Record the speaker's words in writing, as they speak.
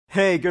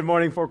Hey, good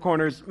morning, Four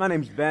Corners. My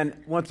name's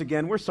Ben. Once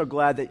again, we're so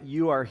glad that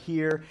you are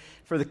here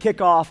for the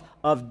kickoff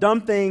of Dumb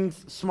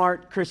Things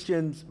Smart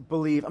Christians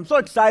Believe. I'm so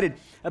excited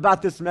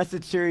about this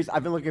message series.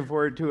 I've been looking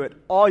forward to it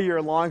all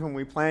year long when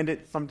we planned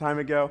it some time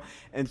ago.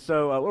 And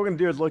so what we're going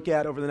to do is look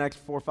at, over the next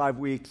 4 or 5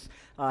 weeks,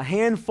 a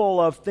handful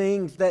of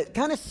things that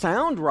kind of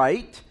sound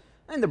right,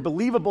 and they're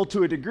believable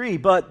to a degree,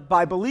 but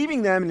by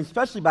believing them, and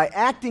especially by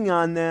acting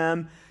on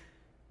them,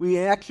 we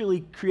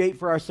actually create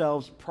for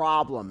ourselves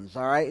problems,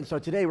 all right? And so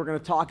today we're going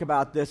to talk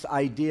about this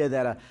idea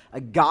that a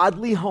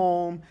godly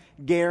home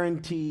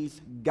guarantees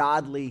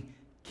godly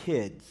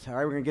kids. All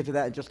right, we're going to get to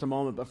that in just a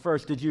moment. But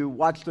first, did you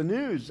watch the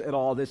news at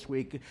all this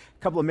week? A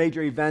couple of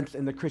major events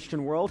in the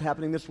Christian world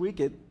happening this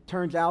week. It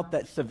turns out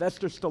that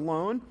Sylvester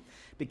Stallone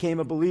became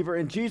a believer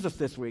in Jesus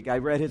this week. I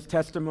read his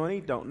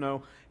testimony. Don't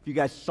know if you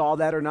guys saw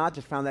that or not,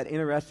 just found that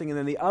interesting. And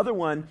then the other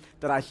one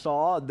that I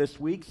saw this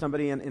week,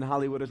 somebody in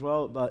Hollywood as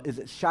well, is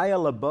it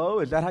Shia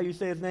LaBeouf? Is that how you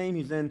say his name?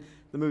 He's in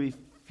the movie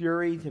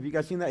Fury. Have you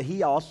guys seen that?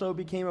 He also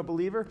became a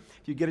believer.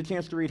 If you get a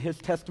chance to read his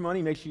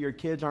testimony, make sure your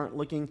kids aren't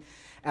looking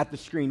at the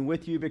screen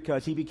with you,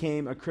 because he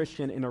became a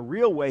Christian in a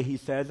real way, he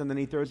says, and then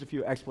he throws a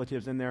few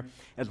expletives in there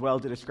as well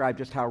to describe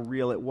just how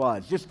real it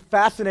was. Just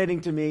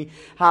fascinating to me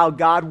how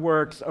God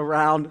works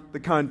around the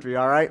country,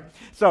 all right?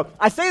 So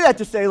I say that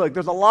to say, look,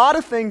 there's a lot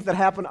of things that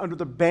happen under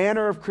the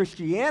banner of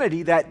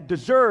Christianity that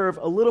deserve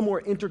a little more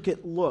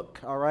intricate look,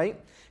 all right?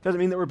 Doesn't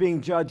mean that we're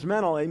being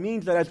judgmental. It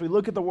means that as we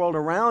look at the world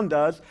around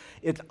us,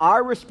 it's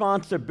our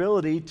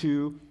responsibility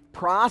to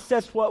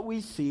process what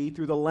we see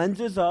through the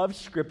lenses of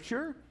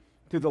Scripture,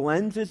 through the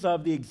lenses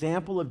of the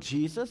example of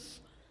Jesus,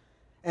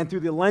 and through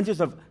the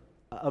lenses of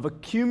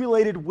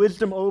accumulated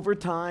wisdom over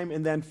time,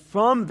 and then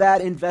from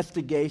that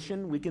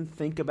investigation, we can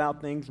think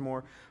about things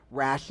more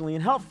rationally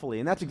and helpfully.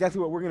 And that's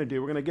exactly what we're going to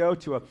do. We're going to go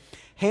to a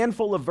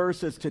handful of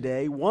verses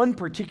today, one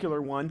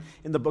particular one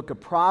in the book of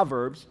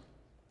Proverbs.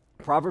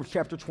 Proverbs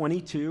chapter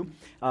 22,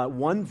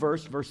 one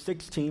verse, verse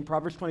 16.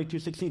 Proverbs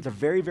 22:16 is a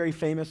very, very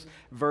famous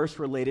verse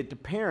related to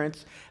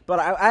parents. But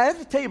I have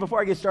to tell you before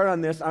I get started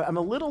on this,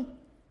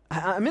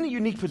 I'm in a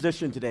unique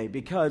position today,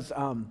 because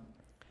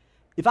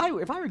if I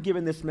were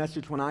given this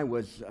message when I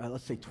was,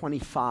 let's say,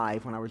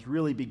 25, when I was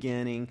really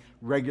beginning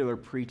regular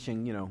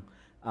preaching,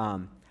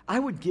 I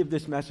would give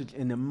this message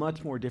in a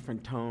much more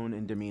different tone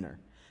and demeanor.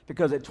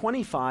 Because at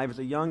 25, as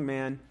a young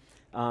man,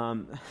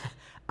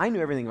 I knew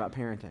everything about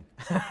parenting.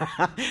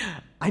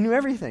 I knew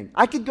everything.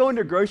 I could go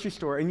into a grocery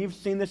store, and you've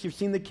seen this. You've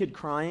seen the kid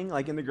crying,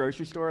 like in the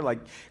grocery store, like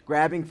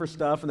grabbing for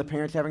stuff, and the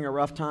parent's having a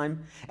rough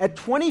time. At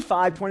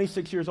 25,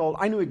 26 years old,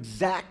 I knew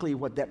exactly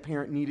what that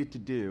parent needed to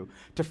do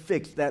to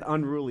fix that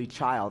unruly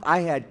child.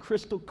 I had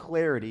crystal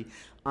clarity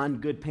on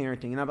good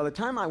parenting. And now by the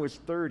time I was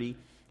 30,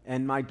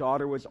 and my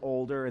daughter was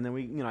older, and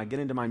then I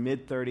get into my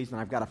mid-30s, and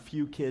I've got a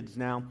few kids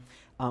now,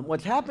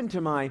 what's happened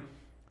to my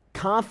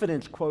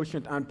confidence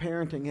quotient on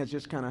parenting has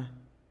just kind of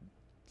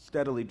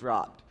steadily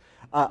dropped.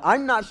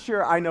 I'm not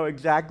sure I know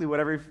exactly what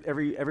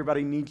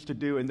everybody needs to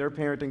do in their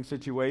parenting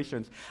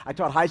situations. I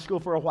taught high school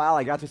for a while.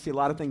 I got to see a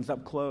lot of things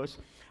up close.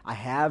 I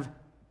have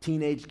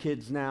teenage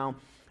kids now.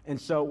 And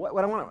so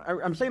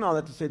I'm saying all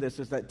that to say this,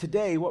 is that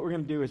today what we're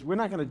going to do is we're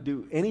not going to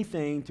do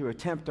anything to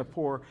attempt to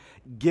pour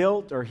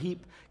guilt or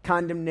heap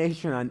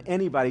condemnation on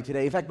anybody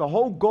today. In fact, the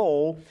whole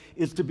goal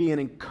is to be an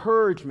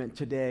encouragement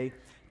today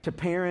to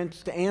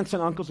parents, to aunts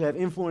and uncles who have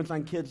influence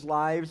on kids'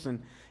 lives.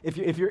 And if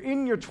you're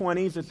in your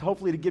 20s, it's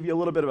hopefully to give you a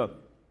little bit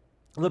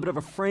of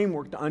a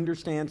framework to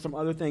understand some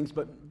other things.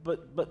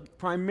 But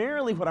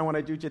primarily what I want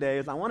to do today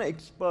is I want to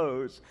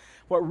expose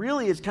what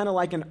really is kind of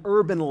like an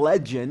urban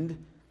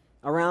legend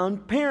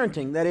around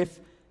parenting. That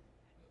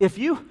if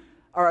you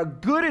are a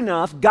good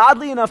enough,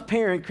 godly enough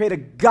parent, create a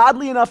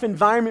godly enough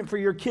environment for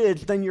your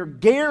kids, then you're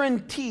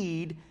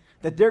guaranteed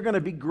that they're going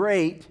to be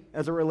great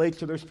as it relates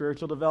to their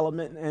spiritual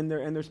development and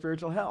their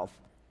spiritual health.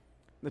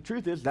 The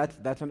truth is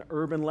that's an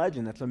urban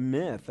legend. That's a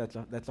myth.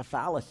 That's a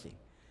fallacy.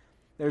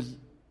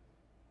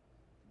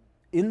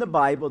 In the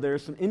Bible,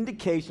 there's some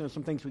indication of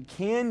some things we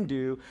can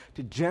do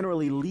to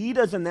generally lead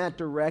us in that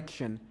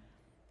direction.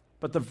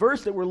 But the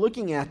verse that we're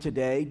looking at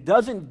today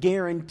doesn't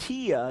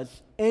guarantee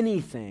us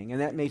anything, and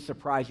that may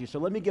surprise you. So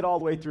let me get all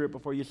the way through it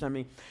before you send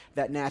me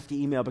that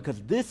nasty email, because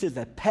this is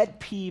a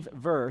pet peeve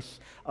verse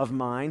of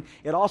mine.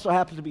 It also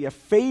happens to be a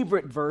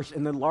favorite verse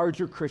in the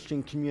larger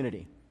Christian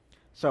community.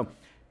 So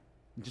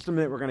in just a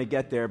minute, we're going to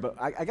get there, but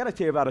I got to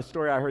tell you about a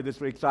story I heard this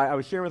week. So I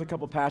was sharing with a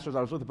couple of pastors.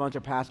 I was with a bunch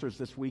of pastors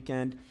this week,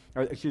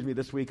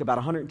 about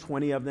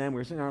 120 of them. We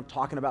were sitting around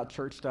talking about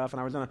church stuff,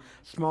 and I was in a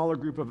smaller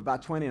group of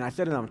about 20, and I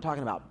said to them, I'm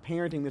talking about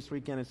parenting this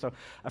weekend. And so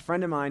a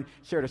friend of mine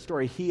shared a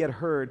story he had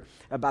heard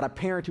about a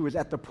parent who was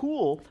at the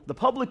pool, the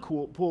public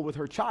pool with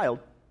her child,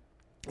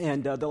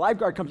 and the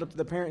lifeguard comes up to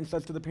the parent and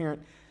says to the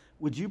parent,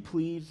 would you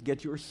please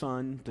get your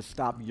son to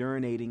stop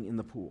urinating in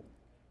the pool?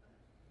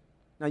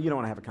 Now, you don't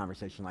want to have a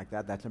conversation like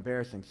that. That's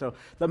embarrassing. So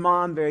the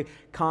mom very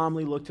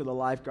calmly looked to the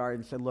lifeguard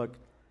and said, look,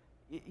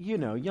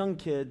 young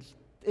kids,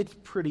 it's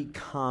pretty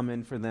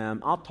common for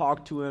them. I'll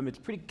talk to them. It's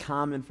pretty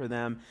common for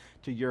them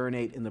to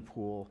urinate in the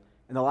pool.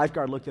 And the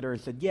lifeguard looked at her and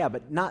said, yeah,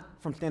 but not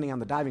from standing on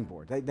the diving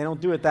board. They don't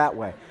do it that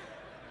way.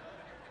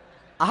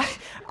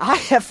 I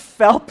have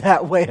felt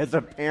that way as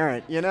a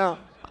parent, you know.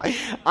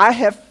 I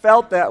have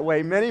felt that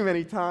way many,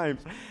 many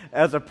times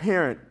as a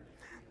parent.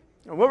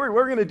 And what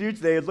we're going to do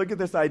today is look at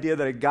this idea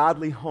that a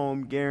godly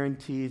home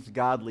guarantees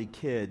godly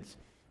kids.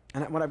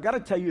 And what I've got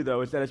to tell you,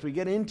 though, is that as we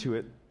get into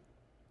it,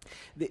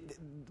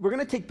 we're going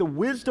to take the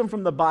wisdom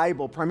from the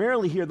Bible,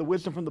 primarily here the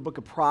wisdom from the book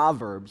of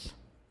Proverbs,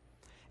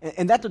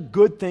 and that's a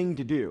good thing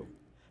to do.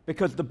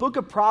 Because the book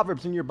of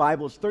Proverbs in your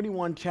Bible is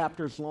 31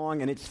 chapters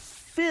long, and it's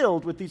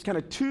filled with these kind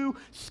of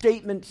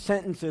two-statement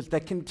sentences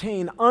that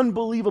contain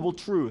unbelievable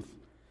truth.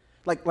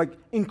 Like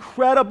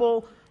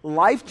incredible,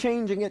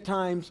 life-changing at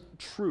times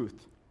truth.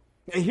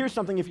 And here's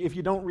something, if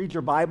you don't read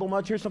your Bible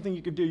much, here's something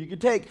you could do. You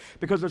could take,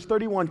 because there's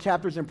 31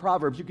 chapters in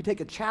Proverbs, you could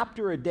take a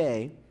chapter a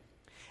day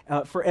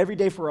for every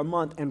day for a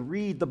month and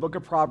read the book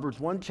of Proverbs,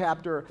 one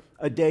chapter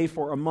a day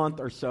for a month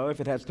or so,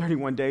 if it has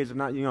 31 days, if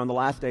not, on the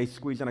last day,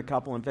 squeeze in a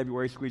couple, in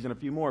February, squeeze in a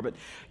few more. But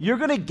you're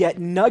going to get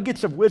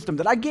nuggets of wisdom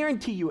that I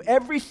guarantee you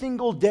every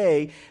single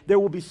day there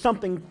will be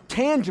something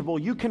tangible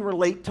you can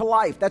relate to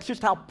life. That's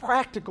just how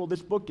practical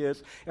this book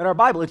is in our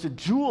Bible. It's a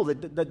jewel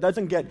that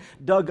doesn't get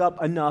dug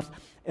up enough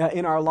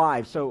in our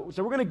lives. So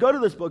we're going to go to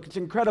this book. It's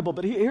incredible.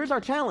 But here's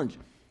our challenge.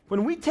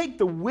 When we take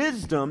the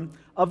wisdom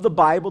of the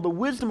Bible, the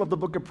wisdom of the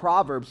book of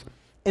Proverbs,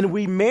 and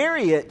we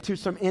marry it to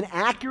some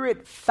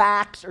inaccurate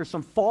facts or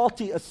some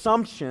faulty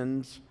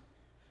assumptions,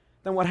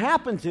 then what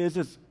happens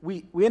is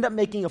we end up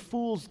making a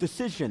fool's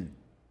decision.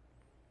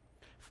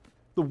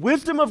 The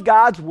wisdom of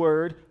God's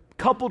word,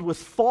 coupled with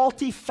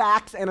faulty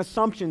facts and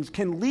assumptions,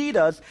 can lead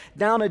us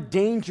down a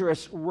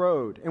dangerous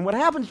road. And what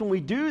happens when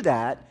we do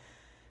that,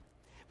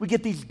 we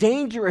get these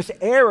dangerous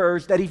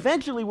errors that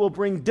eventually will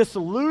bring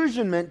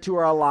disillusionment to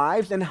our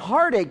lives and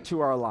heartache to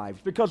our lives.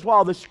 Because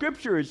while the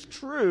Scripture is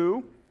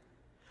true,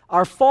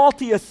 our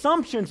faulty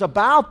assumptions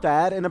about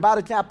that and about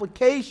its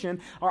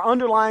application, our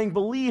underlying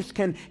beliefs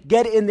can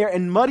get in there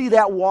and muddy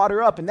that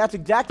water up. And that's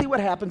exactly what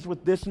happens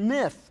with this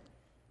myth.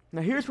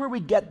 Now here's where we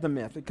get the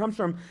myth. It comes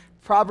from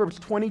Proverbs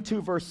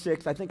 22, verse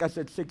 6. I think I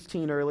said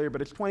 16 earlier,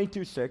 but it's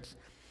 22:6.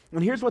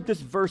 And here's what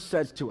this verse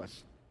says to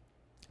us.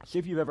 See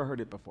if you've ever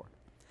heard it before.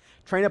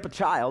 Train up a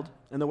child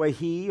in the way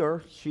he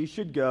or she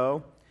should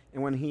go,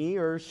 and when he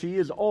or she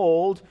is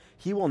old,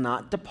 he will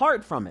not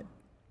depart from it.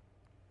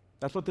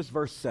 That's what this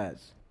verse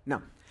says.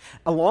 Now,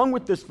 along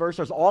with this verse,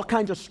 there's all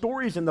kinds of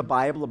stories in the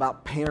Bible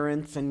about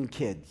parents and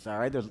kids, all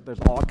right? There's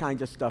all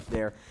kinds of stuff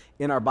there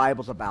in our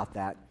Bibles about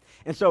that.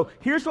 And so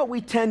here's what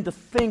we tend to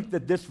think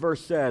that this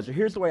verse says, or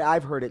here's the way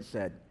I've heard it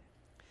said.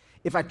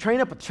 If I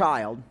train up a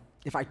child,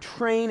 if I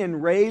train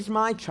and raise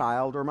my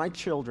child or my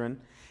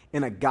children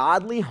in a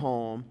godly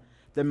home,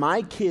 then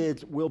my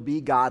kids will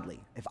be godly.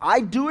 If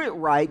I do it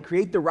right,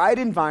 create the right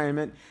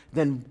environment,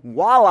 then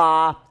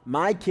voila,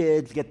 my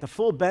kids get the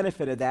full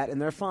benefit of that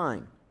and they're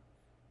fine.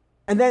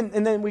 And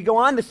then we go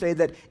on to say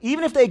that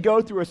even if they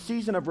go through a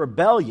season of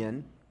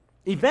rebellion,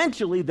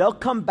 eventually they'll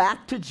come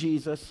back to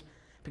Jesus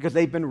because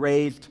they've been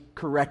raised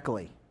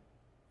correctly.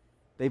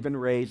 They've been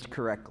raised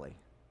correctly.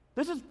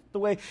 This is the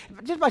way,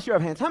 just by show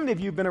of hands, how many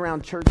of you have been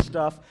around church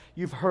stuff?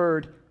 You've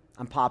heard,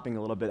 I'm popping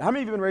a little bit. How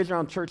many of you have been raised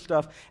around church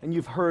stuff and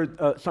you've heard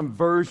some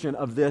version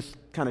of this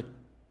kind of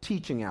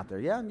teaching out there?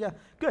 Yeah?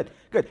 Good.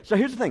 So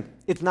here's the thing.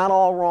 It's not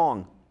all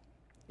wrong.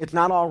 It's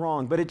not all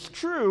wrong, but it's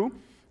true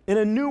in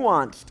a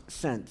nuanced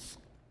sense.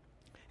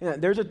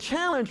 There's a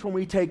challenge when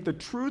we take the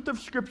truth of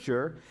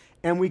Scripture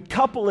and we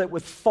couple it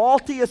with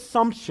faulty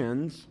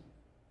assumptions.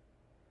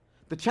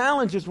 The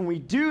challenge is when we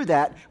do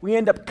that, we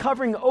end up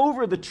covering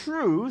over the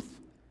truth,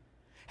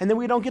 and then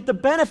we don't get the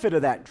benefit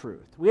of that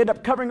truth. We end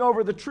up covering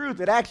over the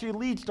truth. It actually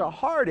leads to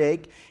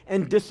heartache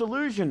and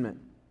disillusionment.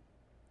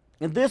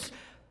 And this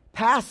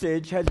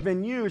passage has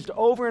been used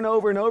over and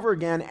over and over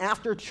again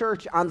after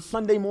church on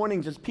Sunday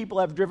mornings as people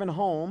have driven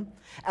home,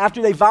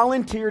 after they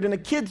volunteered in a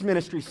kids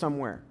ministry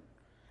somewhere.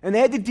 And they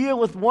had to deal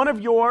with one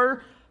of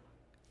your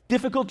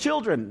difficult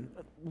children,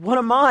 one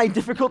of my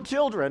difficult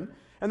children,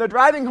 and they're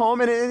driving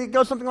home, and it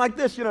goes something like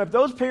this. If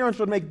those parents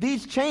would make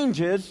these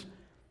changes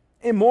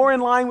and more in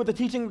line with the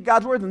teaching of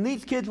God's Word, then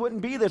these kids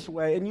wouldn't be this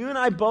way. And you and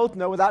I both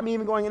know, without me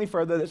even going any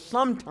further, that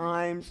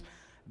sometimes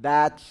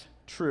that's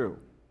true.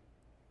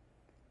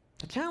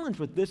 The challenge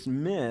with this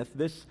myth,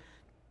 this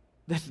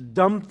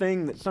dumb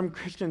thing that some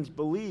Christians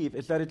believe,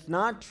 is that it's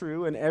not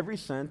true in every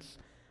sense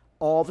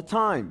all the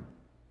time.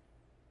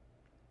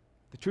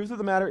 The truth of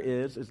the matter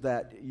is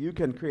that you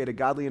can create a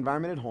godly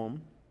environment at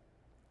home.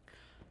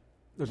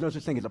 There's no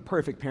such thing as a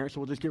perfect parent, so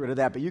we'll just get rid of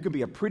that. But you can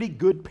be a pretty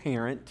good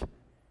parent,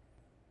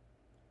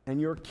 and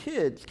your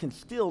kids can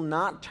still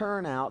not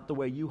turn out the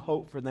way you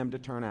hope for them to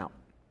turn out.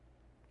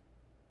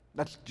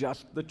 That's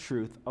just the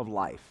truth of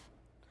life.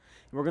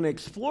 And we're going to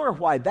explore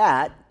why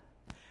that,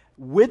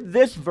 with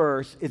this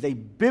verse, is a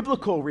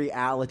biblical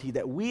reality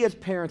that we as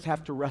parents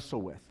have to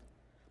wrestle with.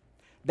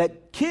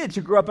 That kids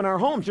who grew up in our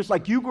homes, just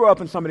like you grew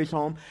up in somebody's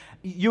home,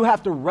 you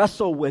have to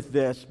wrestle with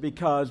this,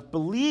 because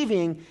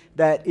believing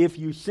that if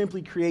you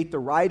simply create the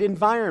right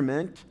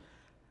environment,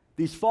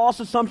 these false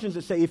assumptions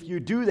that say if you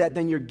do that,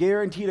 then you're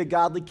guaranteed a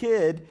godly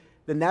kid,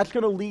 then that's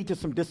going to lead to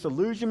some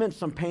disillusionment,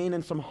 some pain,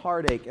 and some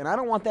heartache. And I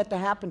don't want that to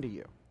happen to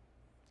you.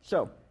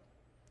 So,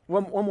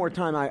 one more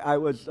time, I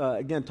was,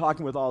 again,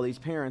 talking with all these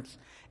parents,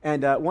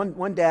 and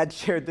one dad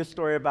shared this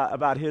story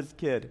about his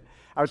kid.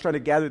 I was trying to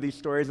gather these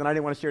stories, and I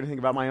didn't want to share anything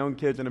about my own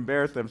kids and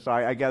embarrass them, so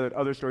I gathered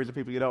other stories of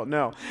people you don't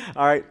know.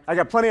 All right, I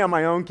got plenty on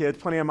my own kids,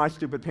 plenty on my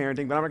stupid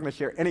parenting, but I'm not going to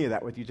share any of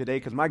that with you today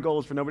because my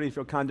goal is for nobody to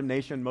feel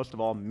condemnation, most of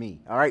all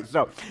me. All right,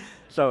 so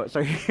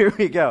here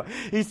we go.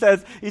 He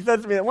says to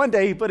me that one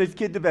day he put his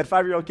kid to bed,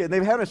 5-year-old kid, and they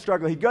were having a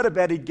struggle. He'd go to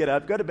bed, he'd get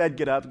up, go to bed,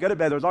 get up, go to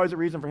bed. There was always a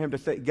reason for him to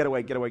say, get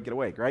awake,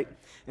 right?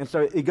 And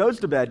so he goes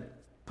to bed,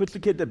 puts the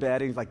kid to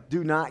bed, and he's like,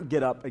 do not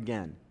get up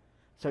again.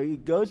 So he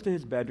goes to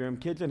his bedroom,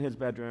 kid's in his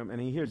bedroom,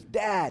 and he hears,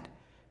 Dad,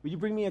 will you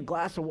bring me a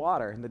glass of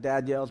water? And the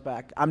dad yells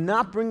back, I'm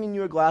not bringing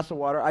you a glass of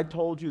water. I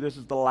told you this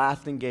is the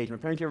last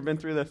engagement. Parents, you ever been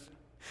through this?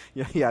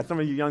 Yeah, some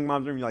of you young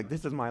moms are like,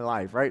 this is my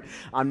life, right?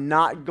 I'm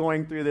not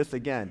going through this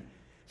again.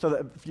 So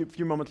a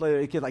few moments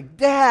later, the kid's like,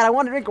 Dad, I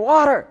want to drink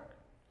water.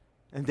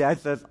 And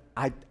Dad says,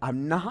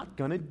 I'm not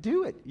going to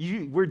do it.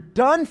 We're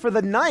done for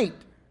the night,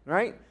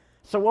 right?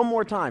 So one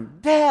more time,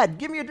 Dad,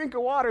 give me a drink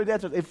of water. Dad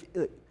says,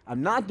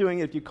 I'm not doing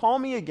it. If you call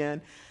me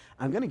again,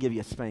 I'm going to give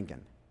you a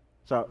spanking.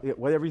 So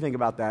whatever you think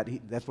about that,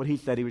 that's what he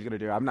said he was going to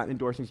do. I'm not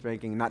endorsing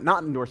spanking, not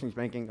endorsing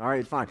spanking. All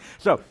right, it's fine.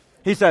 So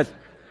he says,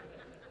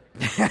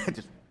 all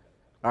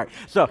right.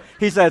 So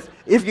he says,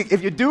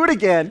 if you do it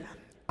again,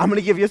 I'm going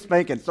to give you a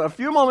spanking. So a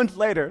few moments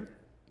later,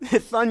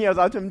 his son yells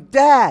out to him,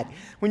 Dad,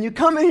 when you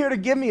come in here to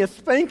give me a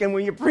spanking,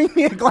 will you bring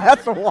me a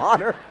glass of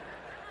water?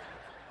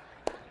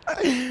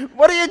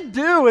 What do you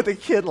do with a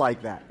kid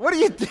like that? What do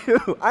you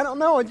do? I don't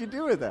know what you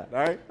do with that, all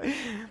right?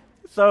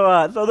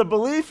 So the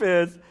belief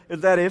is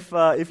that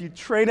if you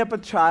train up a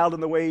child in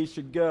the way he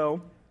should go,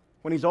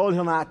 when he's old,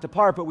 he'll not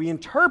depart. But we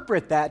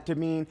interpret that to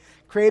mean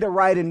create a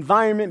right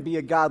environment, be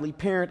a godly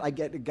parent, I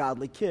get a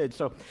godly kid.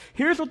 So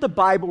here's what the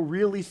Bible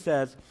really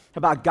says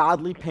about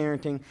godly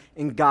parenting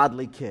and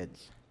godly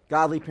kids.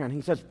 Godly parenting.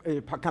 He says,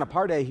 kind of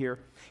part A here,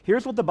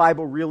 here's what the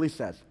Bible really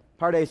says.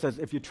 Part A says,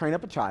 if you train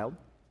up a child,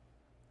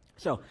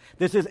 so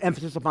this is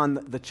emphasis upon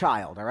the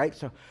child, all right?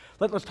 So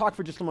let's talk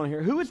for just a moment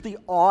here. Who is the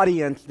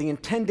audience, the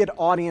intended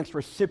audience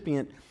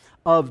recipient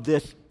of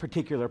this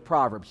particular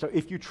proverb? So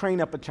if you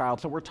train up a child.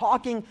 So we're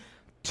talking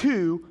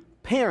to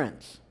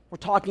parents. We're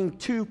talking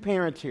to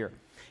parents here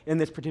in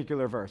this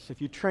particular verse.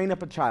 If you train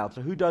up a child.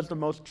 So who does the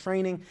most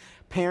training?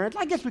 Parents.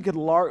 I guess we could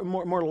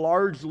more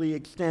largely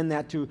extend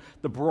that to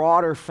the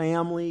broader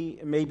family,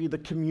 maybe the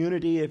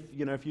community.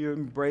 If you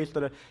embrace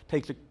that it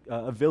takes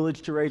a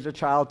village to raise a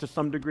child to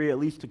some degree, at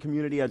least the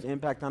community has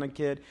impact on a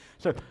kid.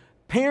 So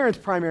parents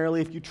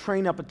primarily, if you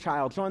train up a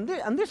child. So in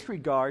this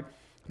regard,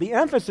 the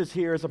emphasis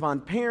here is upon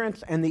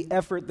parents and the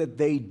effort that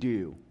they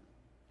do.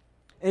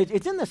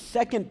 It's in the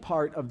second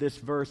part of this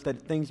verse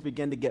that things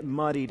begin to get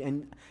muddied,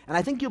 and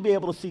I think you'll be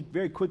able to see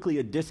very quickly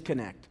a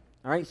disconnect.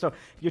 All right, so if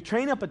you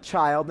train up a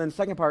child, then the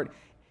second part,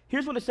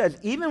 here's what it says.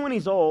 Even when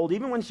he's old,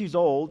 even when she's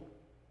old,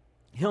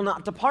 he'll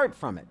not depart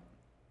from it.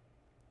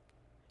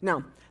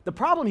 Now, the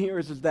problem here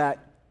is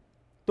that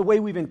the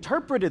way we've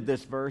interpreted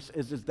this verse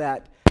is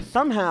that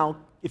somehow,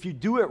 if you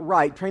do it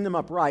right, train them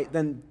up right,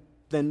 then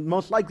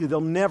most likely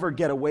they'll never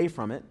get away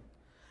from it.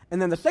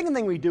 And then the second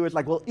thing we do is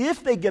well,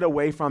 if they get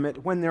away from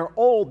it, when they're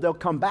old, they'll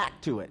come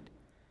back to it.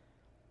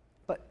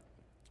 But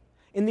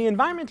in the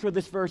environments where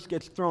this verse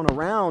gets thrown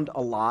around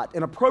a lot,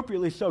 and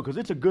appropriately so, because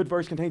it's a good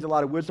verse, contains a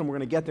lot of wisdom, we're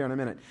going to get there in a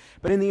minute.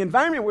 But in the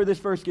environment where this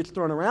verse gets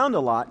thrown around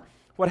a lot,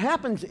 what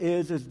happens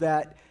is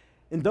that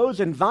in those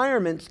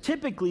environments,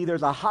 typically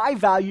there's a high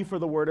value for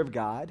the Word of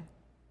God,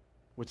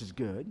 which is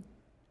good.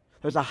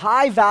 There's a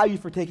high value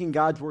for taking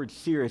God's word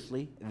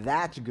seriously.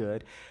 That's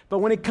good. But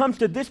when it comes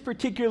to this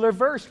particular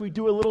verse, we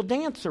do a little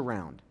dance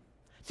around.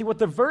 See, what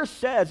the verse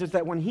says is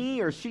that when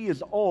he or she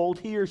is old,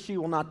 he or she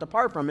will not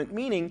depart from it,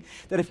 meaning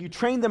that if you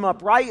train them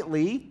up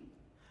rightly,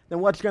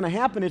 then what's going to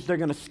happen is they're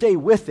going to stay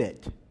with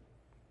it.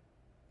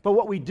 But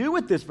what we do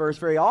with this verse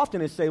very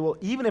often is say, well,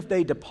 even if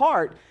they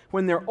depart,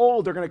 when they're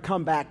old, they're going to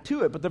come back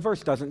to it. But the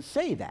verse doesn't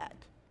say that.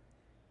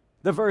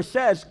 The verse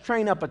says,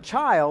 train up a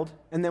child,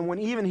 and then when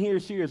even he or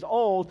she is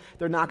old,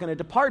 they're not going to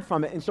depart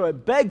from it. And so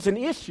it begs an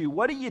issue.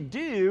 What do you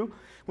do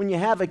when you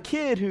have a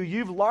kid who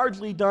you've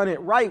largely done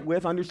it right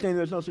with, understanding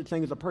there's no such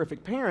thing as a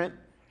perfect parent,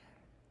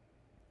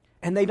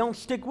 and they don't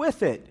stick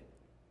with it?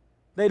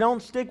 They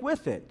don't stick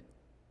with it.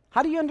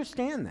 How do you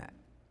understand that?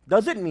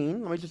 Does it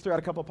mean, let me just throw out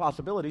a couple of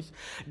possibilities,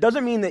 does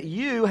it mean that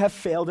you have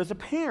failed as a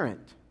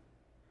parent?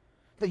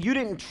 That you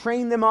didn't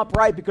train them up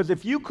right? Because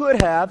if you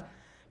could have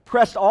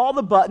pressed all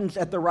the buttons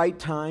at the right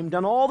time,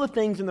 done all the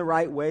things in the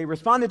right way,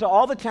 responded to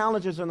all the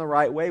challenges in the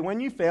right way, when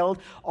you failed,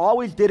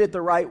 always did it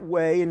the right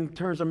way in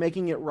terms of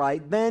making it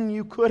right, then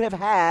you could have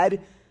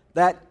had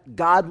that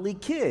godly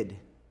kid.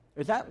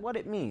 Is that what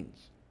it means?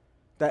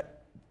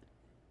 That,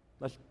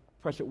 let's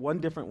press it one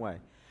different way,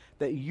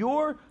 that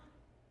your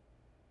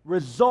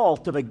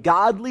result of a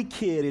godly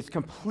kid is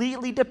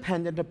completely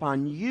dependent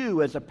upon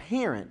you as a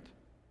parent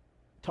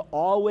to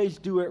always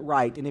do it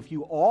right. And if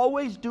you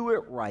always do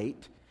it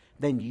right,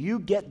 then you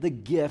get the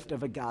gift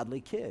of a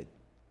godly kid.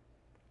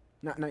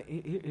 Now,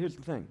 here's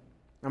the thing.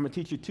 I'm going to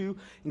teach you two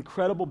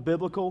incredible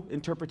biblical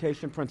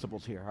interpretation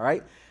principles here, all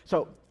right?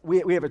 So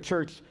we have a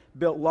church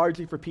built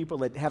largely for people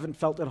that haven't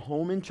felt at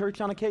home in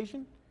church on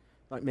occasion,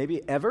 like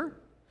maybe ever.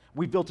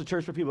 We built a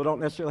church for people who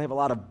don't necessarily have a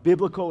lot of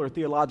biblical or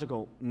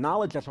theological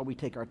knowledge. That's why we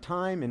take our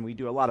time and we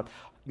do a lot of,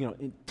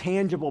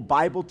 tangible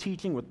Bible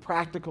teaching with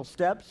practical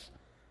steps.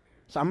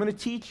 So I'm going to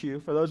teach you,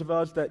 for those of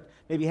us that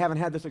maybe haven't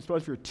had this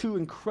exposure, two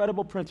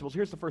incredible principles.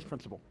 Here's the first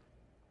principle.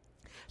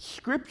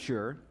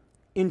 Scripture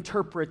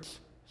interprets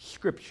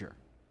Scripture.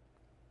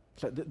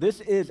 So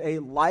this is a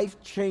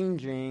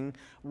life-changing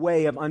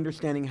way of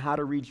understanding how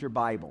to read your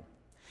Bible.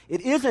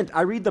 It isn't,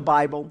 I read the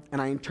Bible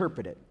and I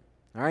interpret it,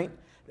 all right?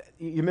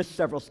 You missed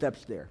several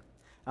steps there.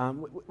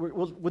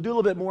 We'll do a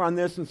little bit more on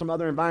this in some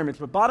other environments,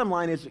 but bottom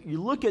line is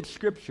you look at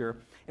Scripture,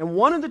 and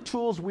one of the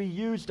tools we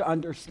use to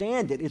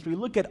understand it is we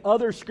look at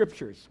other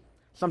Scriptures.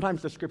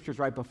 Sometimes the Scripture's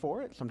right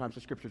before it, sometimes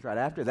the Scripture's right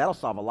after. That'll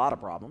solve a lot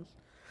of problems.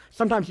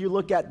 Sometimes you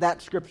look at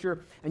that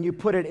Scripture and you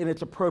put it in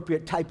its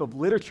appropriate type of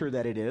literature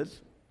that it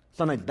is.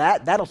 Sometimes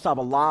that'll solve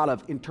a lot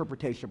of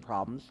interpretation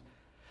problems.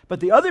 But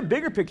the other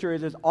bigger picture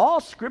is all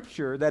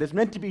Scripture that is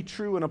meant to be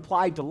true and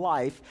applied to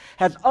life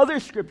has other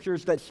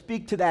Scriptures that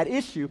speak to that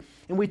issue.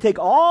 And we take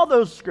all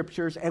those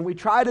Scriptures and we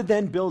try to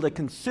then build a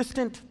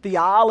consistent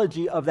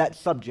theology of that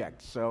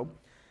subject. So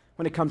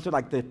when it comes to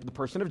like the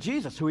person of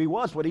Jesus, who he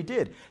was, what he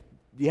did,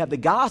 you have the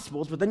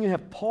Gospels, but then you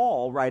have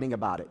Paul writing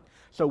about it.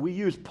 So we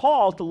use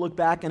Paul to look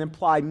back and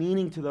apply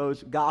meaning to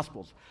those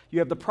Gospels. You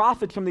have the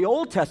prophets from the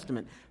Old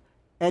Testament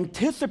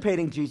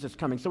anticipating Jesus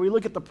coming. So we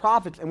look at the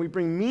prophets and we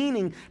bring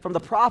meaning from the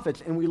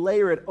prophets and we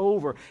layer it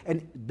over.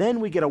 And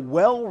then we get a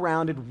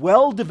well-rounded,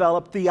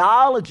 well-developed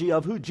theology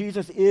of who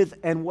Jesus is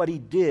and what he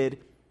did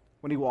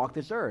when he walked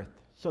this earth.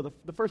 So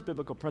the first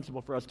biblical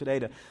principle for us today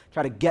to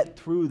try to get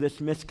through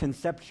this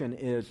misconception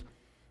is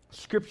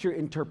Scripture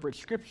interprets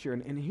Scripture.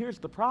 And here's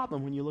the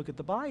problem when you look at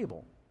the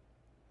Bible.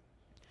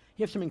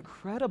 You have some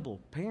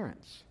incredible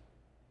parents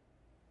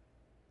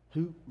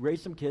who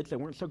raised some kids that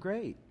weren't so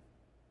great.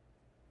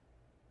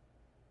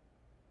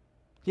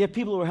 You have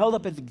people who are held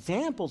up as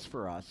examples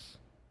for us.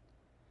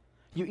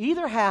 You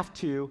either have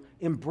to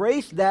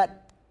embrace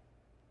that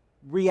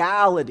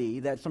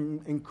reality that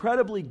some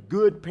incredibly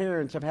good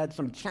parents have had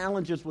some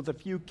challenges with a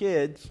few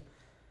kids,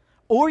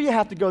 or you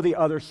have to go the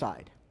other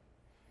side.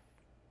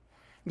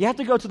 You have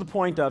to go to the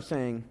point of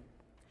saying,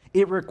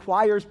 it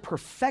requires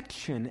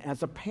perfection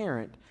as a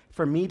parent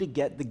for me to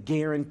get the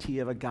guarantee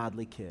of a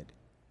godly kid.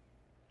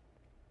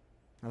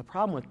 Now, the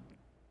problem with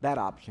that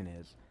option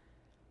is,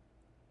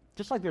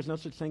 just like there's no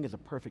such thing as a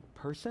perfect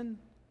person,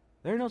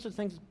 there are no such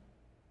things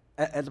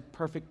as a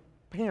perfect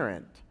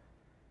parent.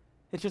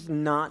 It's just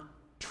not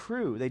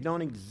true. They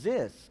don't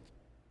exist.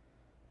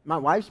 My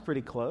wife's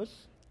pretty close.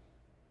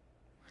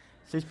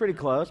 She's pretty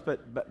close,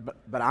 but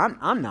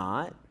I'm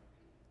not.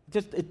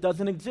 It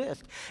doesn't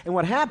exist. And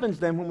what happens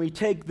then when we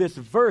take this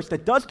verse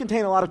that does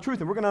contain a lot of truth,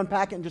 and we're going to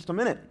unpack it in just a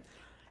minute,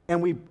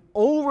 and we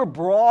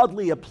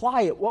overbroadly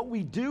apply it, what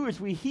we do is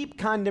we heap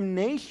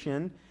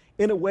condemnation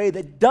in a way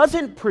that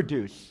doesn't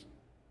produce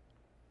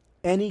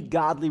any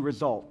godly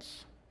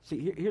results.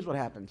 See, here's what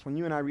happens. When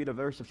you and I read a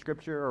verse of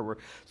Scripture or we're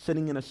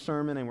sitting in a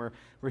sermon and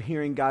we're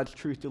hearing God's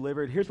truth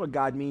delivered, here's what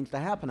God means to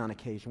happen on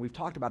occasion. We've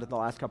talked about it the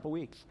last couple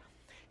weeks.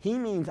 He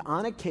means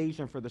on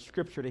occasion for the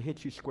Scripture to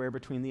hit you square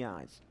between the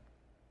eyes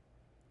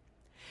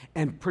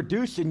and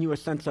produce in you a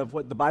sense of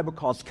what the Bible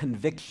calls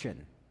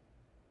conviction.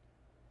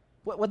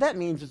 What that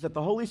means is that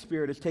the Holy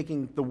Spirit is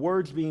taking the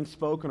words being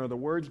spoken or the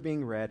words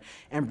being read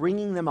and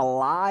bringing them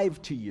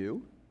alive to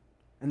you,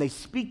 and they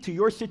speak to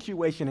your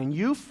situation, and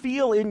you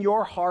feel in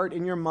your heart,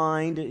 in your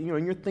mind, in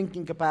your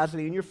thinking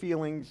capacity, in your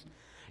feelings,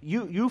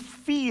 you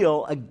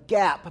feel a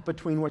gap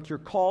between what you're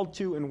called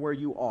to and where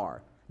you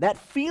are. That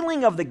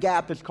feeling of the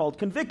gap is called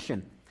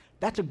conviction.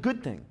 That's a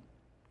good thing.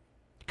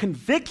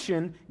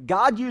 Conviction,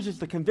 God uses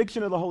the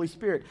conviction of the Holy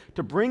Spirit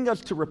to bring us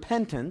to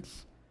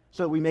repentance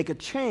so that we make a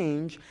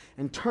change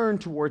and turn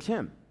towards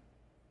Him.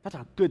 That's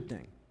a good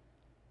thing.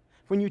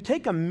 When you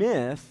take a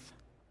myth,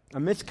 a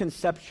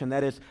misconception,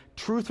 that is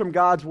truth from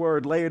God's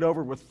Word layered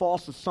over with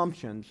false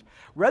assumptions,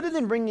 rather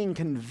than bringing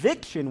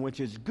conviction, which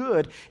is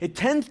good, it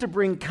tends to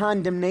bring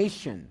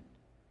condemnation,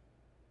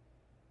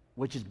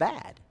 which is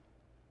bad.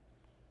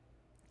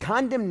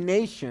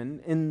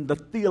 Condemnation, in the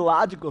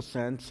theological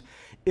sense,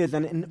 is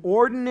an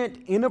inordinate,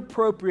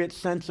 inappropriate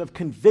sense of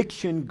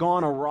conviction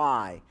gone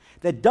awry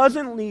that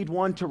doesn't lead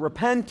one to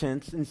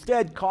repentance,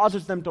 instead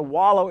causes them to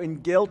wallow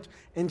in guilt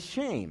and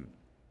shame.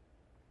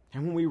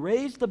 And when we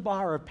raise the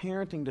bar of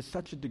parenting to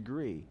such a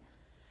degree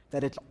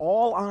that it's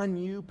all on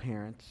you,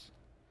 parents,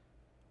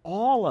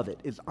 all of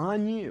it is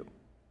on you.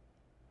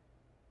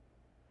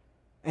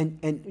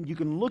 And you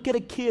can look at a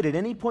kid at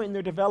any point in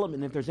their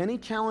development, and if there's any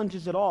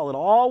challenges at all, it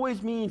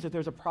always means that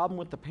there's a problem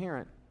with the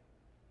parent.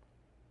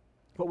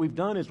 What we've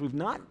done is we've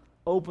not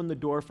opened the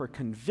door for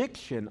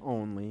conviction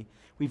only,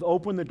 we've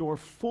opened the door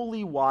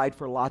fully wide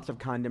for lots of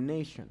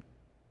condemnation.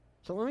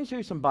 So let me show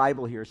you some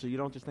Bible here so you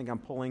don't just think I'm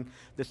pulling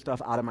this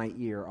stuff out of my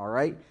ear, all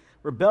right?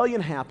 Rebellion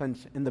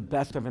happens in the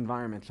best of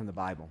environments in the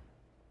Bible.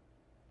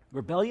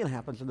 Rebellion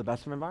happens in the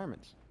best of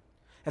environments.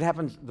 It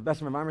happens the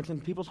best of environments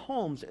in people's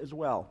homes as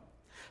well.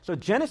 So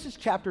Genesis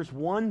chapters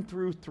 1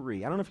 through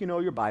 3. I don't know if you know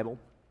your Bible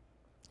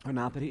or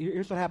not, but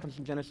here's what happens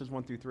in Genesis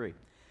 1 through 3.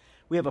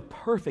 We have a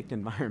perfect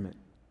environment.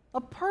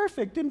 A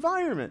perfect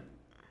environment.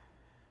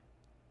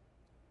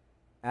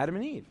 Adam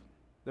and Eve.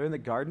 They're in the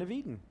Garden of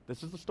Eden.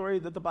 This is the story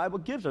that the Bible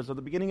gives us of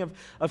the beginning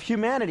of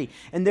humanity.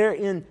 And they're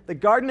in the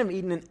Garden of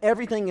Eden, and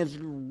everything is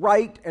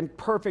right and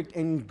perfect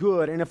and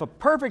good. And if a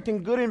perfect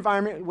and good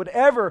environment would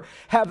ever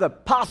have the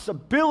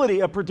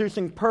possibility of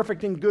producing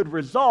perfect and good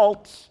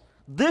results,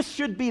 this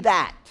should be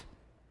that.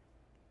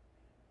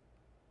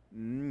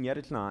 Yet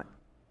it's not.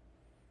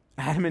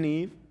 Adam and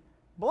Eve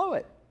blow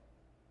it.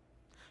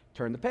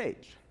 Turn the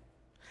page.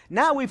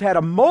 Now we've had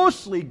a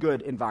mostly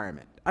good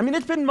environment. I mean,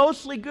 it's been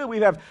mostly good. We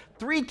have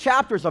 3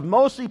 chapters of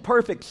mostly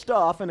perfect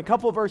stuff and a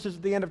couple of verses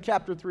at the end of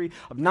chapter 3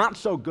 of not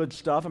so good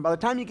stuff. And by the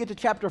time you get to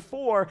chapter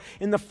 4,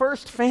 in the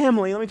first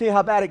family, let me tell you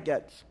how bad it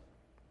gets.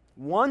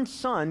 One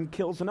son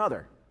kills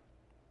another.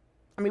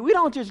 I mean, we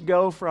don't just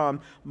go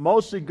from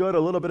mostly good, a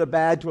little bit of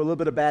bad, to a little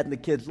bit of bad in the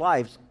kids'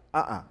 lives.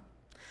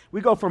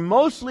 We go from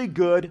mostly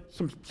good,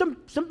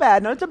 some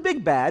bad. Now, it's a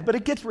big bad, but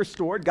it gets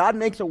restored. God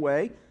makes a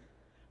way,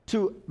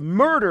 to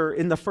murder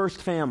in the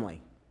first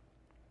family.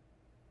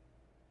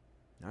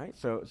 All right,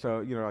 so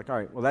like, all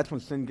right, well, that's when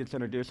sin gets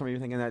introduced. Some of you are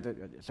thinking that.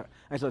 So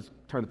let's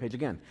turn the page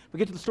again. We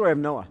get to the story of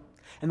Noah.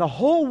 And the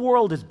whole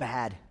world is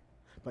bad.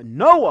 But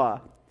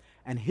Noah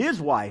and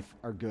his wife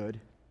are good.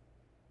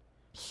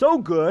 So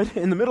good,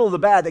 in the middle of the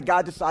bad, that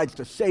God decides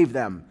to save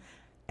them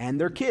and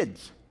their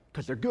kids,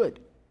 because they're good.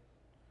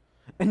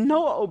 And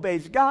Noah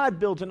obeys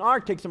God, builds an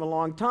ark, takes him a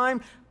long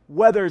time,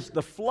 weathers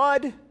the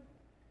flood.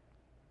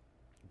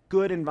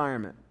 Good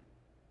environment.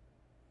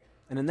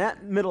 And in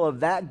that middle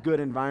of that good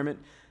environment,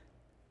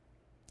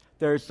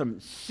 there's some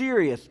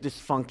serious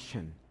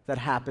dysfunction that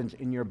happens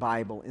in your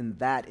Bible in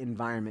that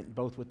environment,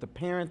 both with the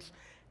parents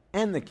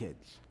and the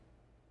kids.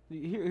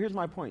 Here's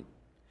my point.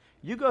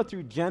 You go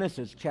through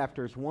Genesis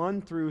chapters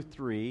 1 through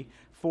 3,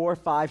 4,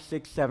 5,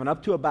 6, 7,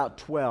 up to about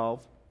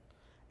 12,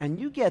 and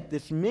you get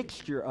this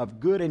mixture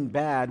of good and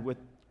bad with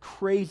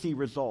crazy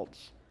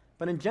results.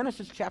 But in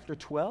Genesis chapter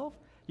 12,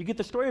 you get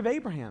the story of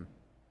Abraham.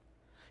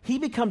 He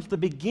becomes the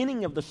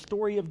beginning of the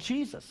story of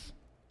Jesus.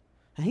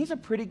 And he's a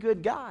pretty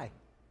good guy.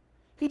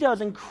 He does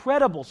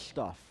incredible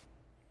stuff.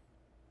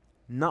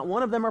 Not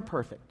one of them are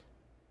perfect.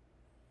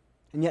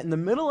 And yet in the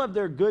middle of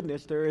their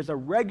goodness, there is a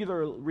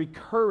regular,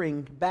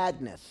 recurring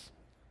badness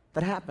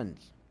that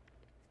happens.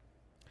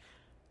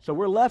 So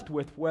we're left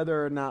with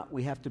whether or not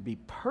we have to be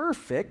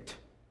perfect,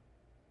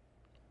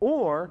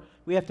 or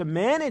we have to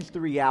manage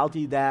the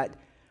reality that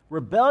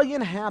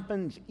rebellion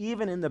happens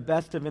even in the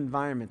best of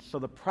environments. So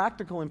the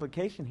practical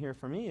implication here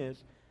for me is,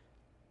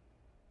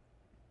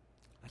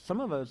 some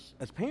of us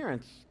as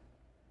parents,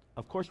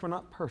 of course we're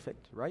not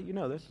perfect, right? You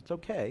know this, it's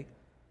okay.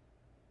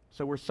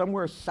 So we're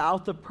somewhere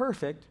south of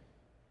perfect.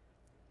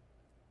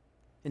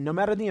 And no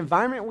matter the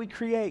environment we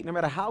create, no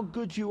matter how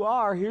good you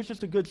are, here's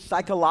just a good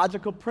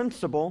psychological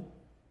principle.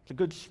 It's a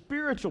good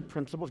spiritual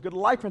principle. It's a good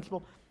life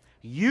principle.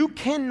 You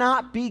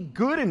cannot be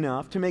good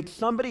enough to make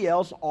somebody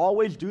else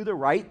always do the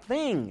right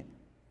thing.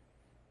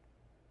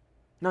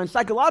 Now, in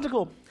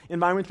psychological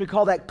environments, we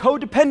call that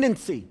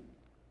codependency.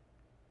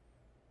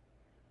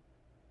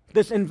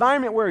 This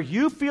environment where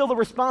you feel the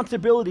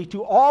responsibility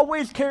to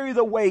always carry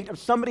the weight of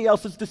somebody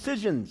else's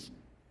decisions.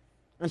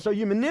 And so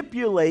you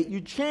manipulate,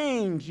 you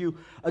change, you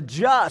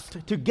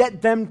adjust to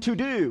get them to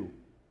do.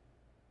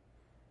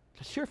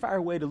 It's a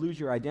surefire way to lose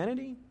your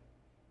identity.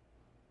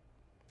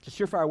 It's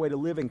a surefire way to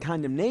live in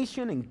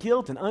condemnation and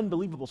guilt and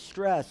unbelievable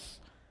stress.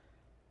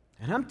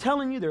 And I'm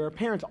telling you, there are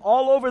parents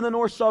all over the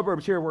north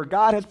suburbs here where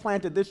God has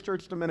planted this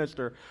church to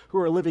minister who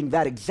are living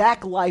that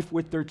exact life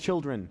with their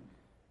children.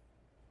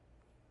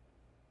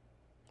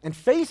 And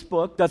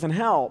Facebook doesn't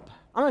help.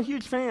 I'm a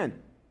huge fan.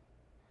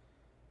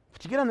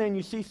 But you get on there and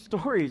you see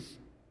stories,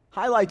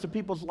 highlights of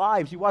people's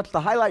lives. You watch the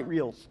highlight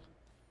reels.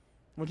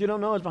 What you don't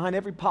know is behind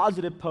every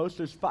positive post,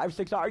 there's 5,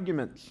 6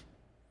 arguments.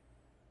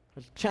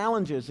 There's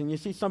challenges, and you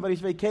see somebody's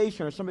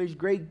vacation or somebody's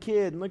great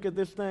kid, and look at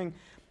this thing.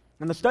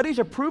 And the studies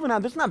are proven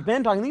out. This is not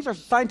Ben talking. These are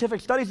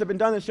scientific studies that have been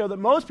done that show that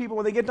most people,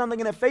 when they get done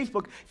looking at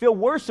Facebook, feel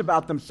worse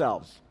about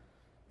themselves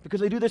because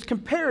they do this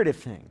comparative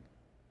thing.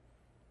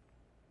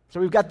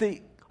 So we've got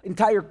the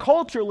entire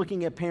culture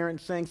looking at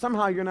parents saying,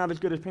 somehow you're not as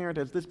good a parent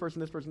as this person,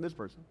 this person, this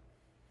person.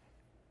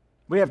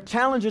 We have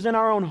challenges in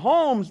our own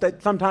homes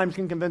that sometimes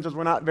can convince us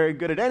we're not very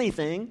good at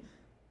anything.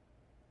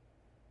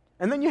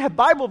 And then you have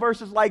Bible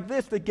verses like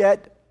this that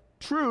get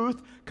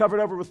truth covered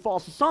over with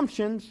false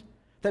assumptions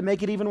that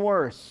make it even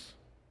worse.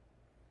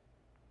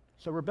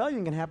 So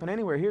rebellion can happen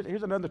anywhere.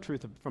 Here's another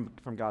truth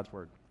from God's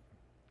Word.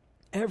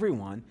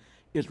 Everyone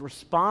is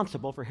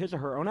responsible for his or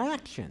her own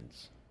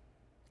actions.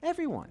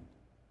 Everyone.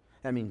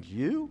 That means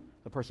you,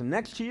 the person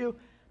next to you,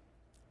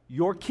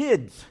 your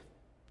kids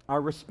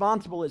are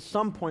responsible at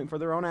some point for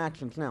their own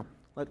actions. Now,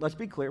 let's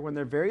be clear, when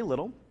they're very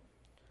little,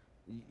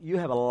 you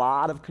have a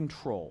lot of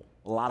control,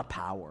 a lot of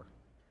power.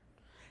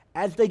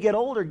 As they get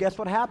older, guess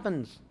what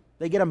happens?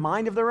 They get a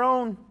mind of their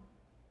own.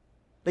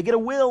 They get a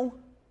will.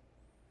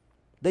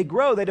 They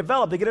grow, they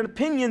develop, they get an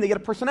opinion, they get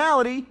a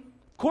personality.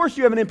 Of course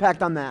you have an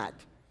impact on that.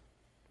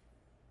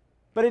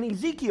 But in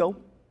Ezekiel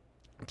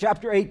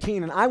chapter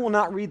 18, and I will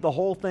not read the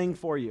whole thing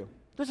for you.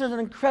 This is an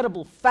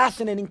incredible,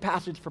 fascinating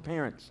passage for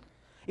parents.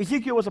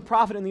 Ezekiel was a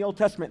prophet in the Old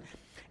Testament,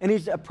 and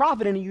he's a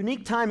prophet in a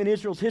unique time in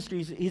Israel's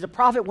history. He's a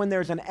prophet when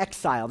there's an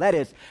exile. That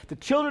is, the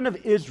children of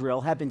Israel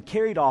have been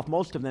carried off,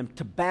 most of them,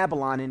 to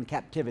Babylon in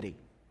captivity.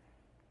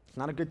 It's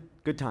not a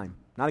good time.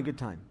 Not a good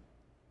time.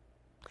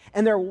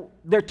 And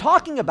they're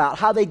talking about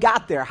how they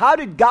got there. How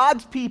did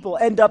God's people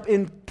end up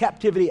in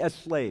captivity as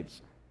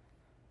slaves?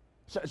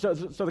 So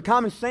the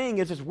common saying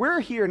is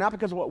we're here not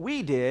because of what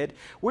we did.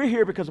 We're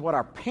here because of what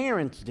our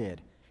parents did.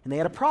 And they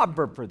had a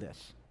proverb for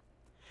this.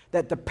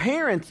 That the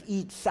parents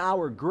eat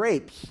sour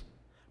grapes,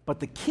 but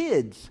the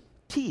kids'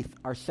 teeth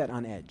are set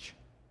on edge.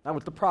 That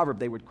was the proverb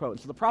they would quote.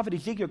 So the prophet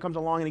Ezekiel comes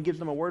along and he gives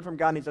them a word from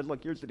God and he says,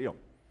 look, here's the deal.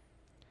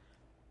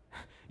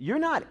 You're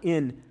not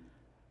in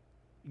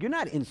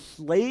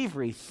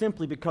slavery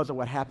simply because of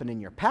what happened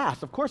in your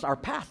past. Of course, our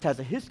past has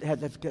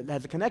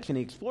a connection.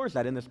 He explores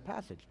that in this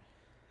passage.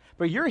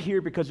 But you're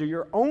here because of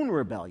your own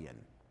rebellion.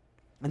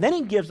 And then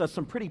he gives us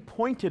some pretty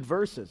pointed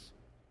verses.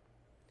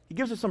 He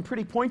gives us some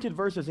pretty pointed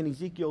verses in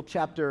Ezekiel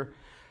chapter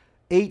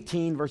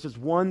 18, verses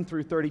 1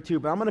 through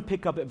 32. But I'm going to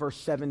pick up at verse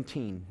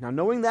 17. Now,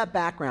 knowing that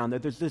background,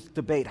 that there's this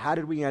debate, how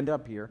did we end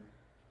up here?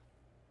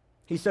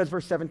 He says,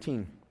 verse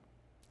 17,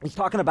 he's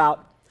talking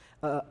about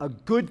a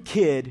good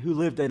kid who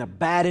lived in a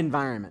bad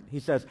environment. He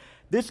says,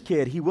 this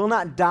kid, he will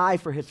not die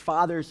for his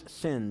father's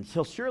sins.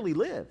 He'll surely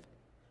live.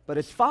 But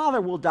his father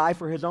will die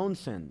for his own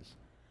sins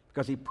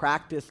because he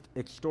practiced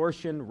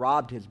extortion,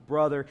 robbed his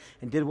brother,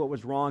 and did what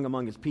was wrong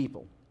among his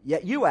people.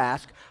 Yet you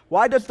ask,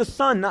 why does the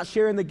son not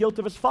share in the guilt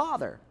of his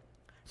father?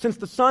 Since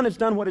the son has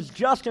done what is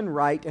just and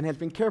right and has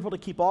been careful to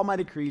keep all my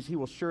decrees, he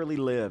will surely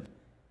live.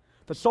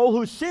 The soul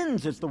who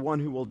sins is the one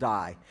who will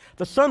die.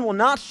 The son will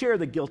not share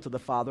the guilt of the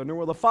father, nor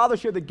will the father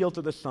share the guilt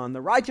of the son.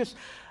 The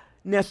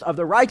righteousness of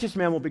the righteous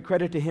man will be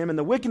credited to him, and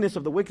the wickedness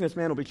of the wicked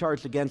man will be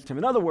charged against him.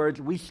 In other words,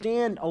 we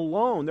stand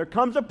alone. There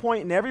comes a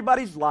point in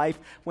everybody's life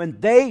when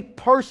they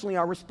personally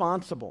are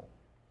responsible.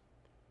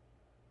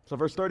 So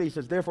verse 30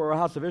 says, therefore, O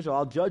house of Israel,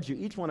 I'll judge you,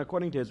 each one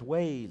according to his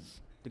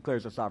ways,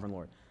 declares the sovereign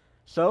Lord.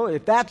 So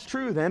if that's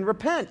true, then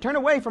repent. Turn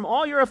away from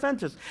all your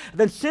offenses.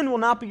 Then sin will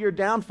not be your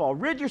downfall.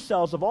 Rid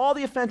yourselves of all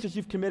the offenses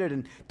you've committed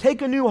and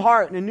take a new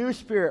heart and a new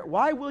spirit.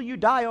 Why will you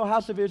die, O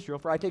house of Israel?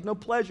 For I take no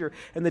pleasure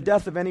in the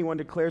death of anyone,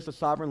 declares the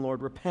sovereign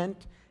Lord.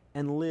 Repent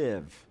and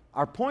live.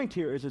 Our point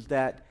here is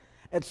that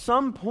at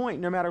some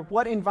point, no matter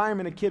what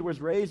environment a kid was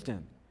raised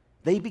in,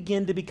 they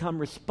begin to become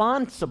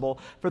responsible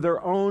for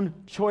their own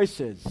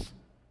choices.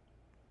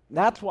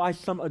 That's why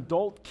some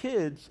adult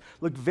kids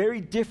look very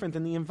different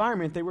than the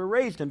environment they were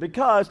raised in,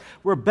 because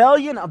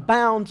rebellion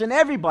abounds in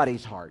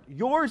everybody's heart,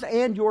 yours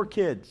and your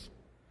kids.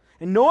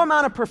 And no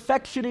amount of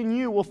perfection in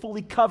you will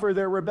fully cover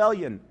their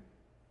rebellion.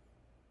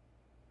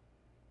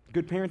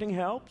 Good parenting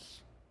helps.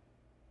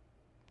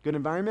 Good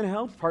environment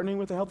helps. Partnering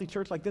with a healthy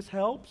church like this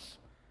helps.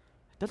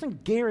 It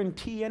doesn't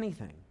guarantee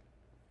anything.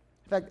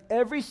 In fact,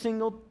 every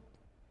single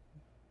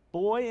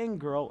boy and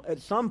girl at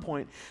some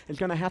point is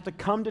going to have to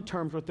come to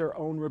terms with their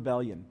own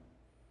rebellion.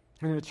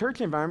 And in a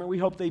church environment, we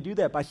hope they do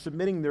that by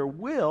submitting their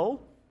will,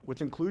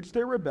 which includes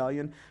their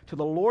rebellion, to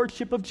the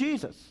lordship of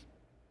Jesus.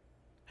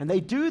 And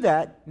they do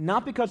that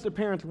not because their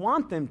parents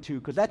want them to,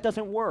 because that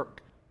doesn't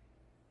work.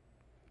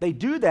 They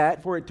do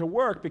that for it to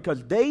work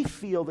because they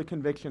feel the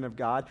conviction of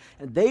God,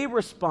 and they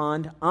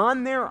respond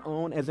on their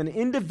own as an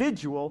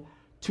individual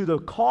to the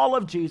call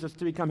of Jesus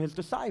to become his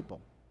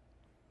disciple.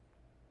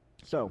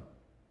 So,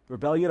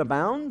 rebellion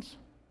abounds.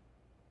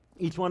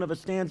 Each one of us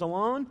stands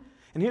alone.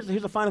 And here's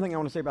the final thing I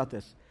want to say about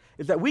this,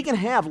 is that we can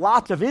have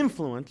lots of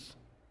influence,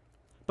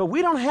 but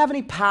we don't have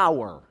any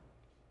power.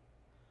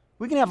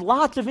 We can have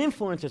lots of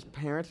influence as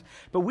parents,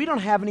 but we don't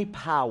have any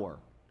power.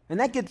 And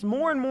that gets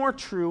more and more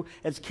true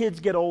as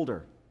kids get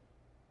older.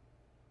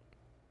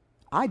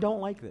 I don't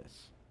like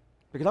this.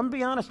 Because I'm going to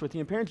be honest with you,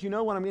 and parents, you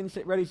know when I'm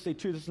getting ready to say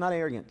truth, it's not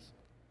arrogance.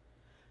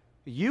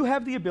 You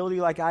have the ability,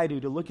 like I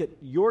do, to look at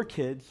your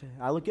kids,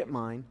 I look at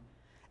mine,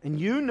 and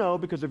you know,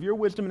 because of your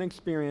wisdom and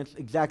experience,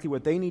 exactly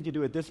what they need to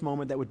do at this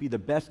moment that would be the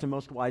best and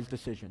most wise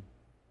decision.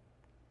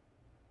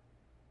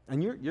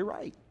 And you're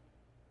right.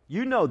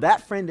 You know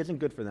that friend isn't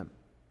good for them.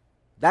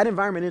 That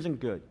environment isn't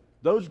good.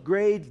 Those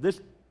grades, this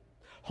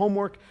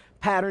homework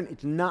pattern,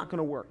 it's not going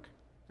to work.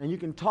 And you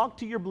can talk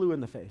to your blue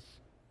in the face.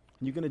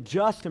 And you can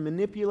adjust and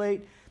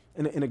manipulate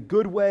in a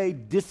good way,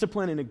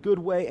 discipline in a good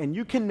way, and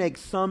you can make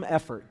some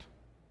effort.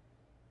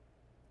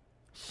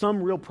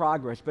 Some real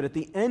progress, but at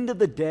the end of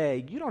the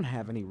day, you don't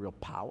have any real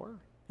power.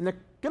 And there's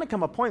going to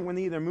come a point when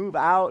they either move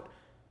out,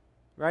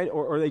 right,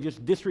 or they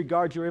just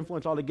disregard your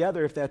influence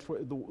altogether, if that's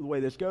the way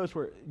this goes,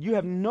 where you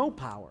have no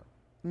power,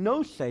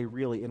 no say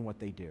really in what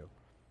they do.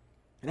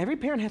 And every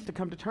parent has to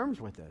come to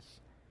terms with this.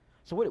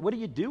 So what do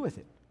you do with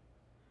it?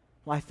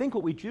 Well, I think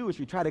what we do is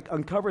we try to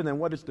uncover then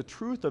what is the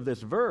truth of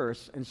this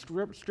verse and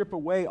strip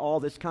away all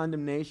this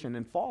condemnation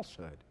and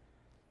falsehood.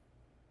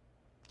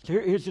 So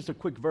here's just a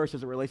quick verse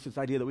as it relates to this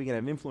idea that we can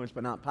have influence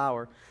but not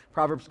power.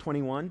 Proverbs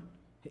 21,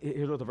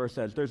 here's what the verse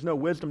says. There's no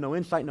wisdom, no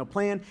insight, no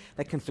plan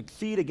that can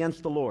succeed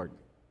against the Lord.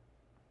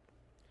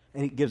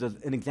 And he gives us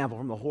an example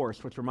from the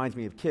horse, which reminds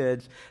me of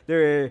kids.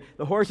 The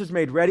horse is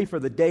made ready for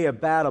the day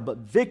of battle, but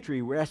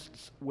victory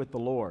rests with the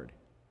Lord.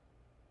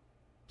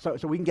 So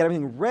we can get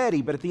everything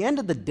ready, but at the end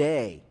of the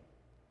day,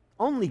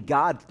 only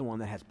God's the one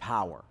that has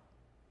power.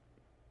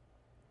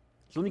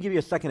 So let me give you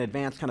a second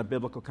advanced kind of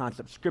biblical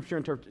concept. Scripture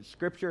interprets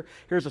Scripture.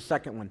 Here's a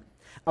second one.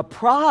 A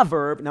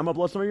proverb, now I'm going to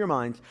blow some of your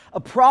minds, a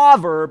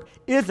proverb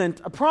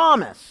isn't a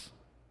promise.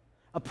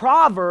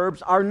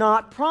 Proverbs are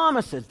not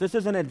promises. This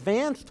is an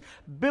advanced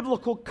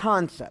biblical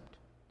concept.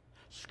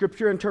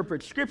 Scripture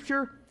interprets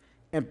Scripture,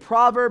 and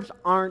proverbs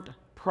aren't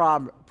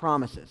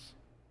promises.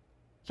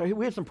 So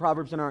we have some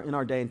proverbs in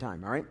our day and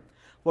time, all right?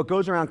 What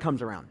goes around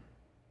comes around.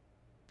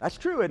 That's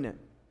true, isn't it?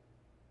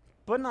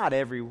 But not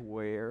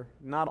everywhere,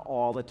 not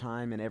all the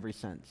time in every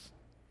sense.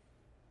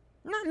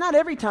 Not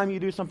every time you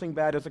do something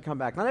bad does it come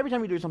back. Not every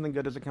time you do something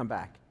good does it come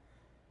back.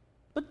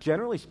 But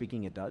generally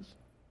speaking, it does.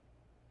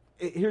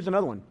 Here's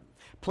another one.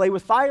 Play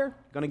with fire,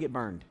 going to get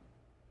burned.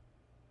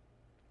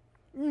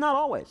 Not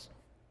always.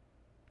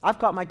 I've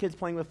caught my kids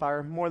playing with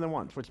fire more than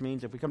once, which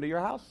means if we come to your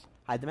house,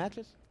 hide the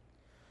matches.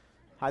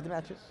 Hide the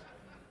matches.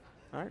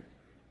 All right?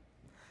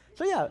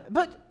 So yeah,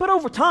 but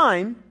over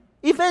time,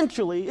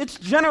 eventually, it's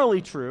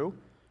generally true,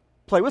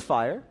 play with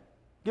fire,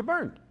 get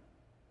burned.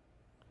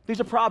 These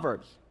are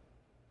proverbs,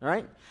 all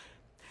right?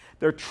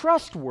 They're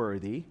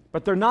trustworthy,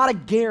 but they're not a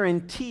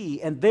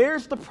guarantee. And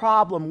there's the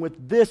problem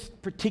with this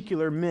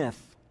particular myth,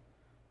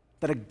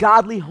 that a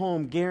godly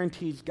home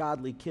guarantees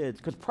godly kids.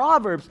 Because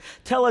Proverbs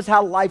tell us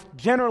how life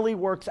generally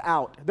works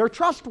out. They're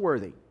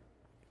trustworthy.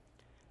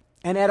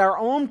 And at our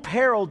own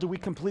peril do we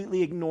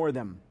completely ignore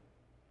them.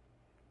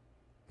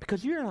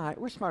 Because you and I,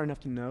 we're smart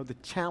enough to know the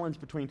challenge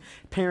between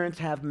parents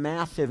have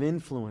massive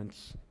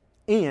influence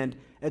and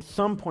at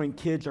some point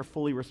kids are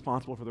fully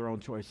responsible for their own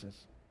choices.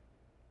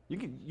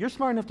 You're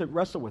smart enough to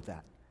wrestle with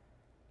that.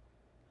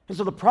 And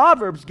so the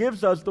Proverbs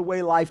gives us the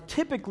way life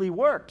typically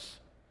works,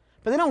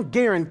 but they don't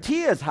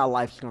guarantee us how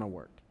life's going to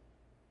work.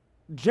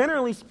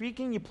 Generally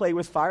speaking, you play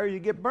with fire, you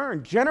get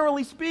burned.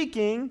 Generally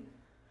speaking,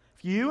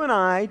 if you and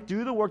I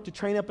do the work to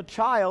train up a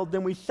child,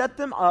 then we set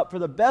them up for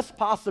the best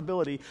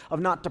possibility of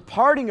not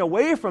departing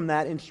away from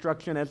that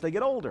instruction as they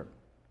get older.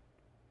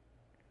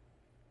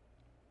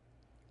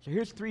 So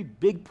here's three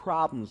big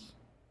problems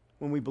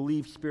when we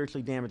believe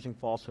spiritually damaging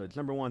falsehoods.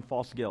 Number one,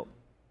 false guilt.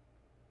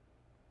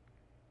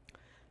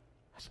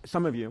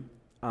 Some of you,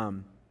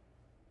 some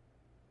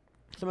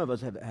of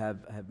us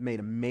have made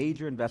a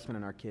major investment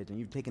in our kids, and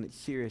you've taken it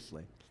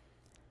seriously,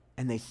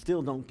 and they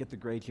still don't get the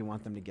grades you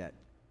want them to get.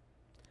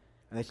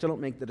 And they still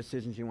don't make the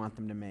decisions you want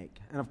them to make.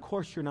 And of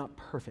course, you're not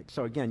perfect.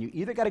 So again, you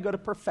either got to go to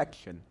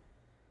perfection,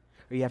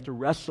 or you have to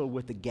wrestle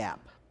with the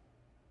gap.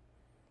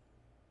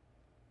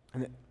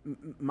 And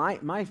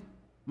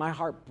my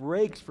heart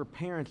breaks for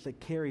parents that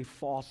carry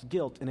false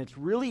guilt. And it's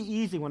really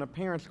easy when a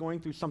parent's going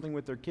through something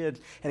with their kids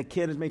and a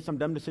kid has made some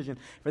dumb decision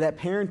for that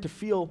parent to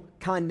feel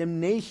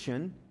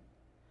condemnation.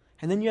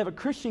 And then you have a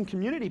Christian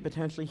community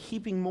potentially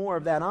heaping more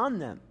of that on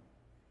them.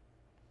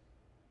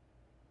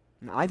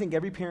 Now, I think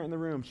every parent in the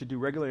room should do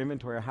regular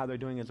inventory of how they're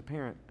doing as a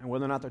parent and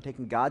whether or not they're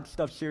taking God's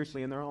stuff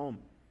seriously in their home.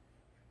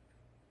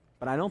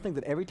 But I don't think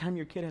that every time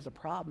your kid has a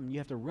problem, you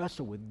have to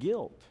wrestle with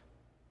guilt.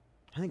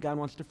 I think God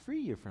wants to free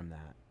you from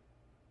that,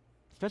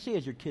 especially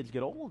as your kids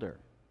get older.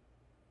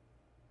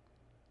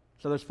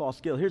 So there's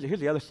false guilt. Here's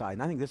the other side,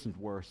 and I think this is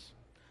worse.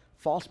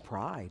 False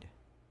pride.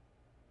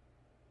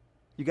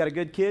 You got a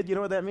good kid, you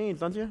know what that means,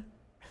 don't you?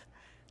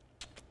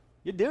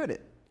 You're doing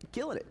it. You're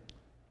killing it.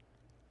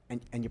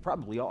 And you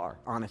probably are,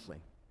 honestly.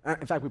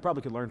 In fact, we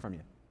probably could learn from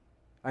you.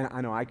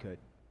 I know I could,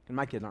 and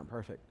my kids aren't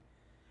perfect.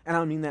 And I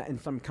don't mean that in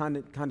some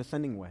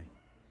condescending way.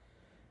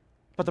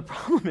 But the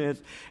problem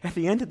is, at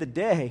the end of the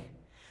day,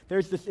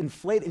 there's this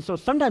inflated, and so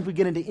sometimes we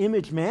get into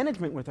image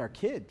management with our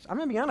kids. I'm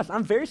going to be honest,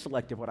 I'm very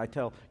selective what I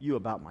tell you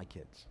about my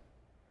kids.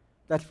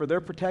 That's for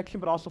their protection,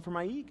 but also for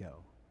my ego.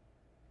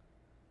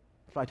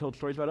 So I told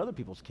stories about other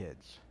people's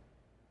kids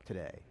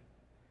today.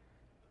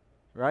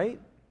 Right?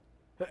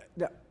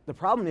 The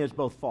problem is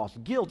both false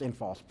guilt and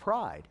false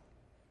pride.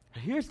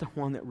 Here's the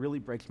one that really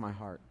breaks my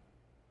heart.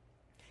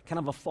 Kind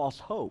of a false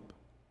hope.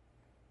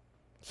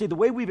 See, the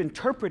way we've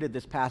interpreted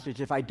this passage,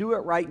 if I do it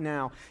right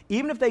now,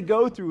 even if they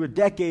go through a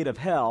decade of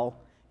hell,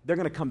 they're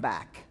going to come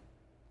back.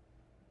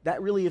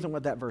 That really isn't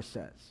what that verse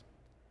says.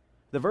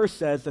 The verse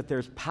says that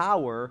there's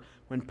power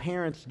when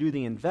parents do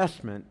the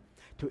investment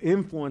to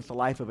influence the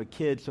life of a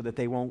kid so that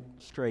they won't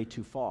stray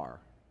too far.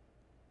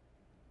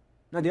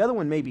 Now, the other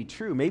one may be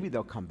true. Maybe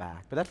they'll come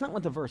back. But that's not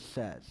what the verse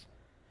says.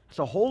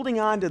 So holding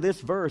on to this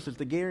verse as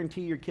to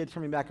guarantee your kid's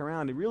coming back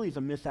around, it really is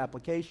a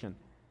misapplication.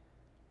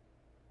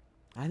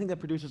 I think that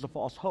produces a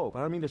false hope.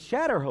 I don't mean to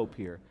shatter hope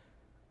here.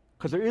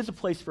 Because there is a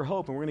place for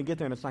hope, and we're going to get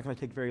there, and it's not going to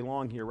take very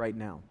long here right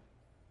now.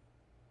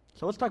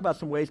 So let's talk about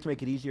some ways to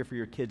make it easier for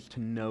your kids to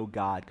know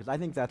God, because I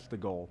think that's the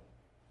goal.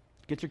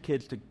 Get your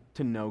kids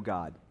to know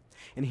God.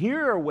 And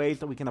here are ways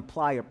that we can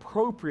apply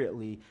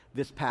appropriately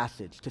this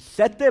passage to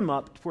set them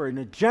up for, in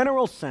a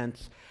general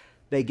sense,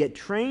 they get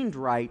trained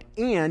right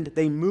and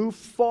they move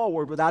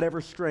forward without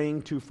ever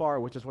straying too far,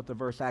 which is what the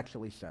verse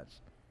actually says.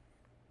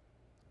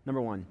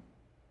 Number one,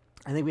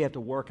 I think we have to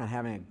work on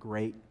having a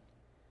great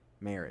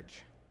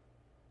marriage.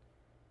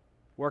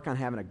 Work on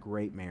having a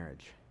great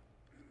marriage.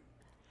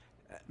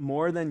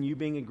 More than you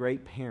being a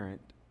great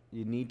parent,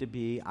 I need to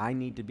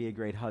be a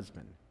great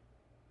husband.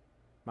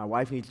 My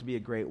wife needs to be a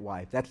great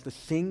wife. That's the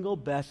single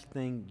best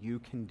thing you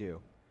can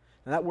do.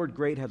 Now, that word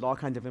great has all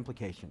kinds of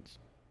implications.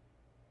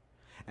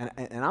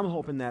 And I'm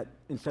hoping that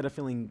instead of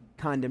feeling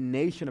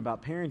condemnation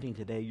about parenting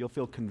today, you'll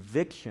feel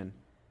conviction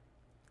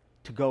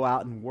to go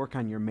out and work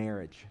on your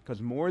marriage.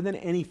 Because more than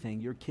anything,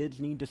 your kids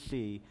need to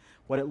see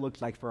what it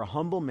looks like for a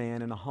humble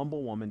man and a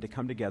humble woman to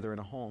come together in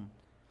a home.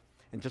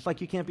 And just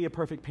like you can't be a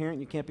perfect parent,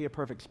 you can't be a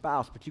perfect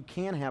spouse, but you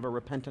can have a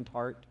repentant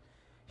heart.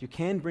 You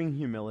can bring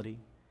humility.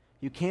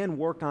 You can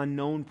work on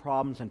known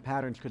problems and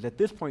patterns, because at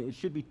this point, it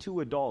should be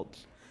two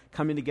adults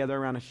coming together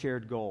around a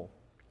shared goal.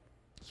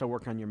 So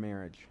work on your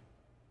marriage.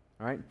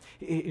 All right?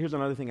 Here's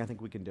another thing I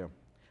think we can do.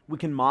 We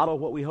can model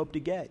what we hope to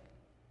get.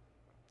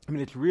 I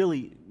mean, it's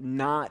really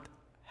not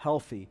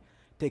healthy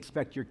to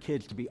expect your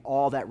kids to be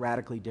all that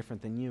radically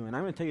different than you. And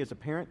I'm going to tell you as a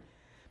parent,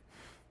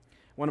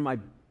 one of my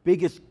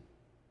biggest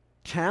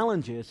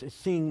challenges is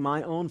seeing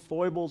my own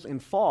foibles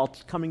and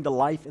faults coming to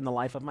life in the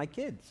life of my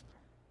kids.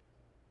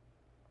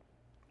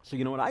 So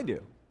you know what I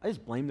do? I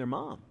just blame their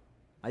mom.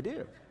 I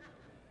do.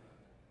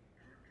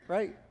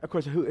 Right? Of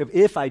course,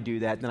 if I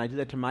do that, then I do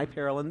that to my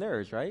peril and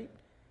theirs, right?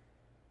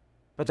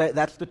 But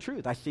that's the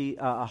truth. I see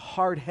a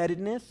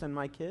hard-headedness in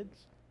my kids,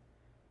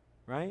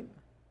 right?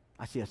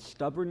 I see a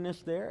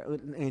stubbornness there.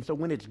 And so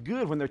when it's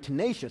good, when they're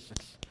tenacious,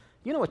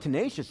 you know what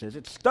tenacious is.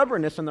 It's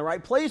stubbornness in the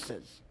right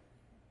places.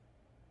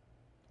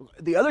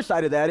 The other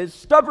side of that is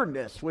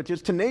stubbornness, which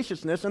is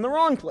tenaciousness in the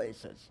wrong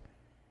places,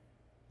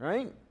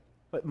 right?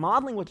 But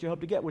modeling what you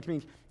hope to get, which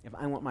means if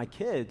I want my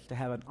kids to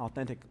have an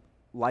authentic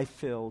life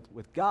filled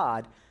with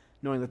God,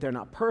 knowing that they're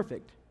not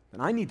perfect,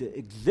 then I need to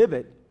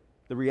exhibit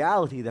the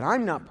reality that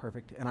I'm not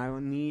perfect, and I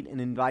will need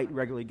and invite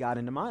regularly God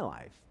into my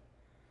life.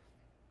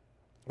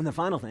 And the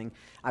final thing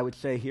I would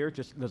say here,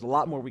 just there's a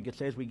lot more we could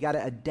say, is we got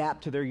to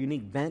adapt to their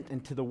unique bent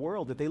and to the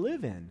world that they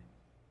live in.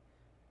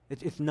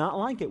 It's not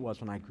like it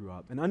was when I grew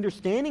up. And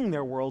understanding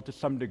their world to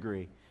some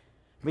degree,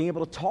 being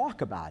able to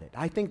talk about it.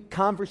 I think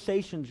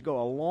conversations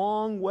go a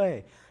long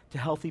way to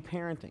healthy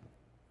parenting.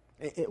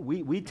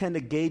 We tend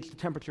to gauge the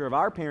temperature of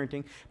our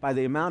parenting by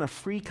the amount of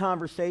free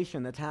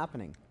conversation that's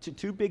happening.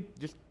 Two big,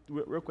 just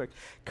real quick,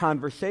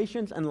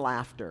 conversations and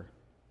laughter.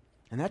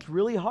 And that's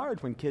really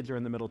hard when kids are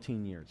in the middle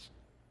teen years.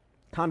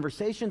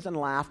 Conversations and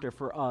laughter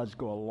for us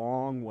go a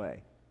long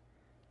way.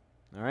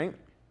 All right?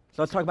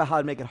 So let's talk about how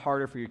to make it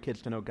harder for your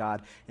kids to know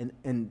God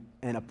and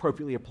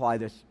appropriately apply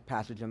this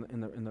passage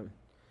in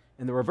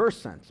the reverse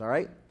sense, all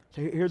right?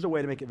 So here's a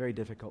way to make it very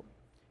difficult.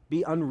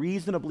 Be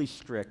unreasonably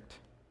strict.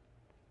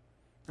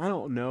 I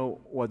don't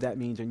know what that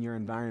means in your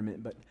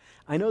environment, but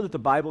I know that the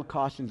Bible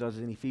cautions us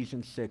in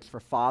Ephesians 6, for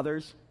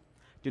fathers,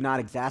 do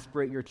not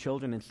exasperate your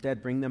children,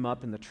 instead bring them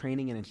up in the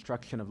training and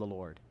instruction of the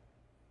Lord.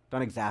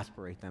 Don't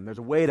exasperate them. There's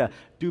a way to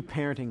do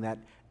parenting that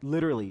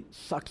literally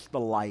sucks the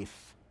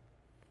life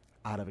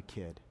out of a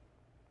kid.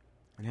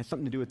 And it has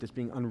something to do with this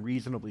being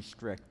unreasonably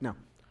strict. Now,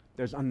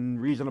 there's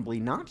unreasonably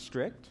not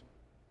strict,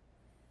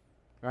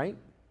 right?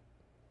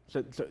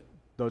 So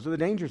those are the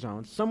danger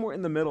zones. Somewhere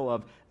in the middle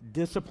of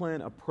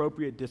discipline,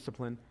 appropriate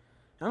discipline.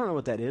 I don't know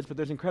what that is, but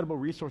there's incredible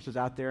resources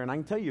out there. And I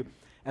can tell you,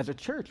 as a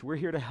church, we're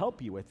here to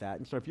help you with that.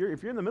 And so if you're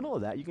in the middle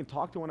of that, you can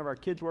talk to one of our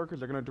kids workers.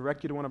 They're going to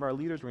direct you to one of our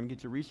leaders. We're going to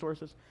get you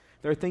resources.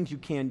 There are things you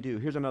can do.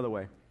 Here's another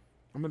way.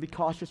 I'm going to be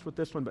cautious with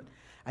this one, but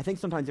I think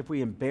sometimes if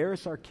we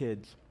embarrass our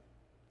kids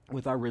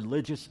with our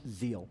religious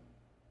zeal,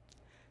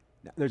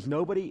 there's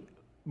nobody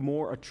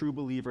more a true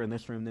believer in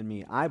this room than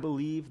me. I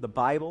believe the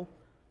Bible,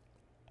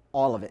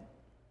 all of it.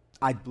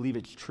 I believe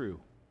it's true.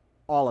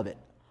 All of it.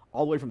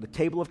 All the way from the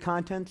table of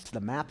contents to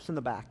the maps in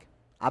the back.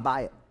 I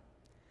buy it.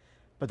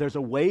 But there's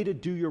a way to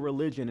do your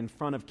religion in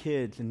front of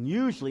kids, and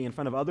usually in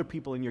front of other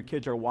people and your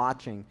kids are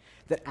watching,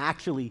 that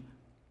actually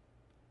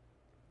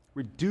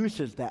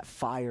reduces that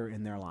fire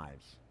in their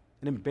lives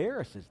and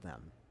embarrasses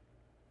them.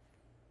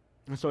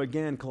 And so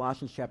again,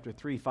 Colossians chapter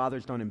 3,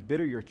 fathers, don't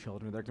embitter your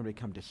children, they're going to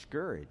become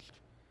discouraged.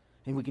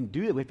 And we can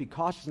do that. We have to be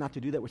cautious not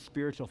to do that with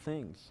spiritual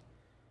things.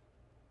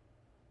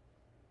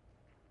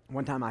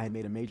 One time I had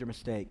made a major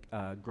mistake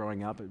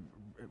growing up,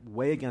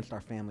 way against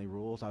our family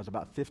rules. I was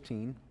about 15.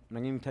 I'm not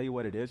going to even tell you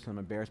what it is, because I'm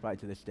embarrassed by it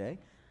to this day.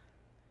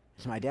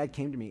 So my dad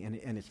came to me,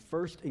 and his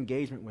first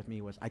engagement with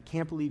me was, I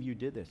can't believe you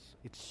did this.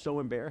 It's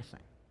so embarrassing.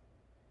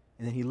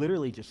 And then he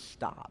literally just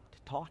stopped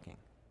talking.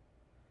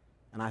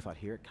 And I thought,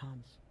 here it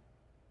comes.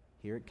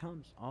 Here it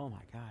comes. Oh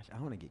my gosh,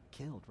 I want to get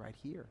killed right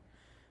here.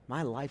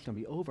 my life's going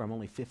to be over. I'm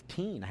only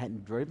 15. I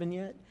hadn't driven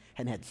yet,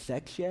 hadn't had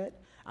sex yet.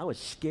 I was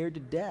scared to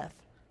death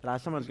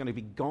that someone was going to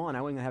be gone.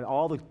 I wasn't going to have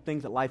all the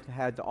things that life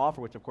had to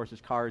offer, which, of course, is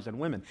cars and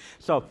women.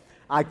 So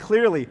I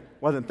clearly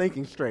wasn't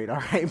thinking straight,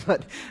 all right?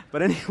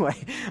 But anyway,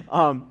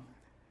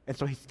 and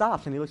so he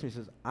stops and he looks at me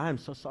and says, I am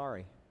so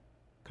sorry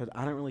because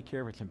I don't really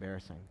care if it's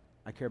embarrassing.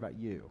 I care about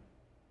you.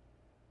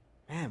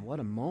 Man, what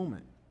a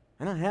moment.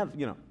 And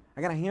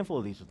I got a handful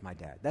of these with my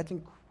dad. That's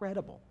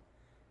incredible.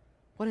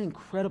 What an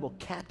incredible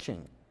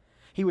catching.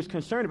 He was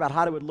concerned about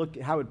how it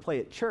would play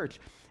at church,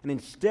 and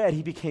instead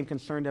he became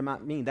concerned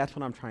about me. That's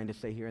what I'm trying to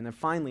say here. And then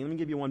finally, let me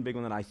give you one big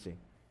one that I see.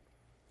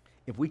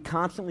 If we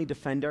constantly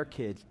defend our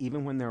kids,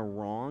 even when they're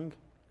wrong,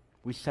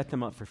 we set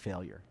them up for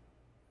failure.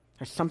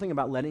 There's something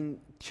about letting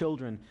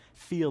children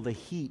feel the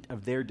heat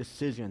of their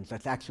decisions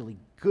that's actually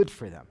good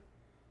for them.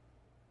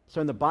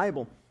 So in the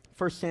Bible,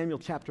 1 Samuel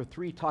chapter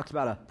 3 talks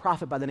about a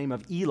prophet by the name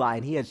of Eli,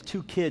 and he has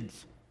 2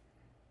 kids.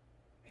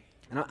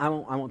 And I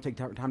won't take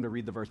time to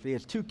read the verse, but he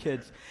has 2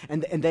 kids,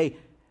 and they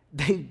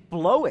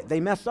blow it. They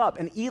mess up,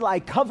 and Eli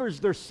covers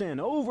their sin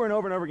over and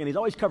over and over again. He's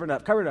always covered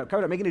up,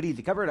 making it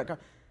easy, cover it up.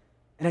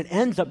 And it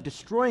ends up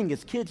destroying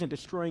his kids and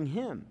destroying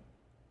him.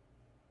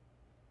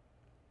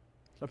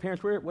 So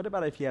parents, what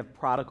about if you have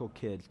prodigal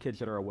kids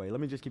that are away?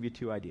 Let me just give you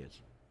 2 ideas.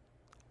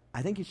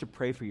 I think you should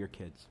pray for your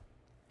kids.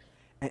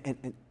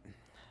 And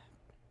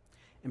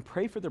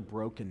pray for their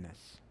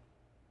brokenness.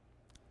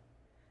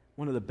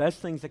 One of the best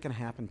things that can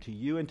happen to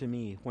you and to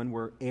me when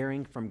we're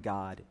erring from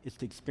God is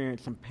to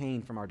experience some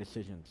pain from our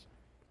decisions.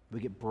 We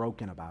get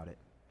broken about it.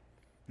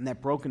 And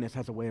that brokenness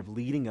has a way of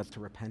leading us to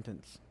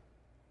repentance.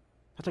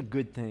 That's a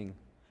good thing.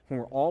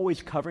 When we're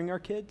always covering our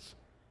kids,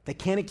 they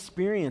can't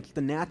experience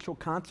the natural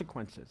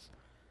consequences.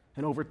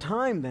 And over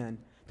time then,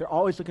 they're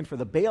always looking for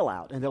the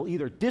bailout, and they'll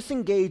either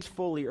disengage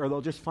fully or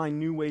they'll just find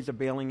new ways of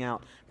bailing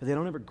out, but they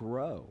don't ever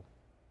grow.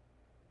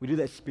 We do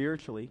that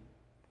spiritually.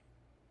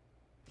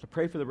 So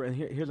pray for and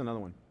here's another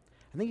one.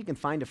 I think you can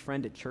find a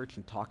friend at church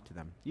and talk to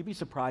them. You'd be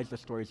surprised the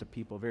stories of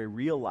people, very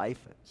real life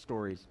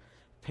stories,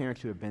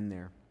 parents who have been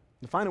there.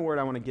 The final word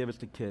I want to give is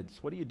to kids.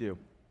 What do?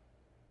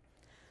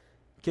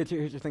 Kids,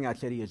 here's the thing I'd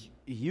say to you is,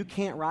 you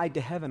can't ride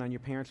to heaven on your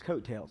parents'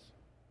 coattails.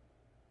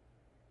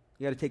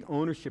 You got to take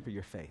ownership of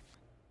your faith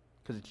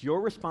because it's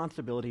your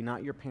responsibility,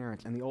 not your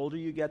parents. And the older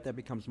you get, that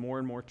becomes more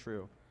and more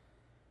true.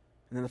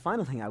 And then the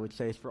final thing I would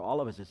say is for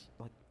all of us is,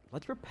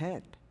 let's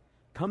repent.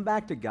 Come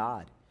back to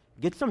God.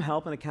 Get some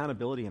help and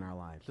accountability in our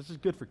lives. This is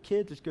good for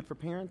kids. It's good for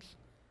parents.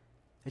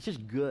 It's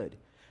just good.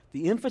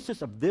 The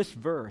emphasis of this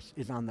verse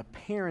is on the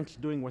parents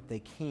doing what they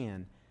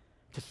can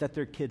to set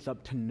their kids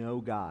up to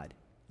know God.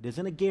 It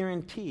isn't a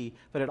guarantee,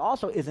 but it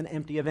also isn't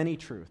empty of any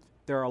truth.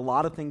 There are a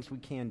lot of things we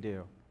can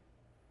do.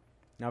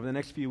 Now, over the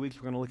next few weeks,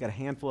 we're going to look at a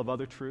handful of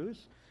other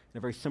truths in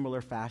a very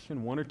similar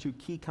fashion, 1 or 2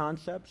 key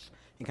concepts,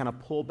 and kind of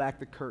pull back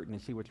the curtain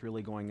and see what's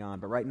really going on.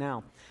 But right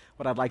now,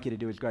 what I'd like you to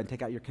do is go ahead and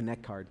take out your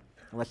Connect card,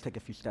 and let's take a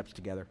few steps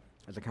together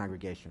as a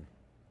congregation.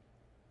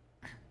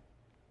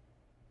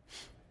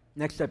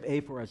 Next step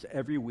A for us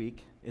every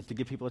week is to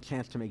give people a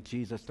chance to make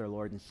Jesus their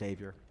Lord and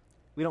Savior.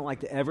 We don't like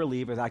to ever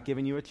leave without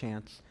giving you a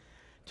chance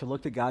to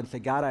look to God and say,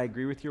 God, I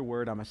agree with your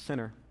word. I'm a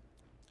sinner,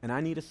 and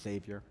I need a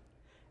Savior.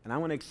 And I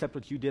want to accept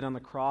what you did on the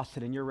cross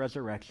and in your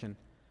resurrection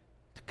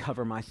to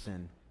cover my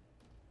sin.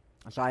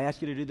 And so I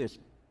ask you to do this.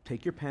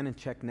 Take your pen and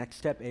check next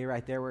step A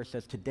right there where it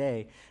says,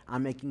 today,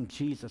 I'm making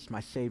Jesus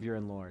my Savior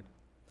and Lord.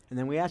 And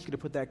then we ask you to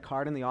put that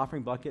card in the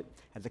offering bucket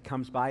as it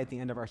comes by at the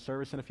end of our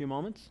service in a few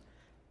moments.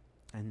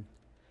 And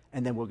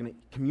then we're going to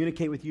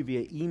communicate with you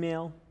via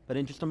email. But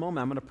in just a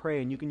moment, I'm going to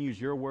pray, and you can use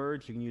your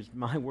words, you can use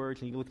my words,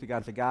 and you can look to God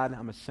and say, God,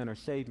 I'm a sinner.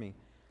 Save me.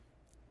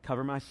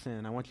 Cover my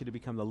sin. I want you to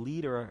become the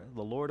leader,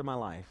 the Lord of my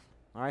life.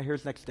 All right,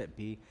 here's next step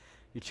B.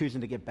 You're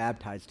choosing to get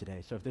baptized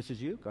today. So if this is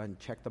you, go ahead and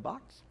check the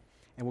box.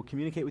 And we'll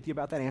communicate with you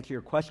about that, answer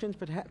your questions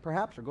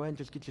perhaps, or go ahead and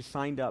just get you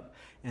signed up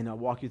and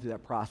walk you through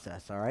that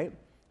process, all right?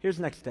 Here's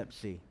next step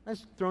C.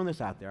 Let's throw this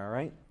out there, all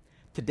right?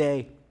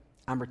 Today,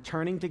 I'm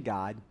returning to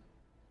God,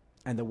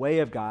 and the way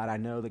of God I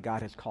know that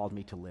God has called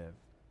me to live.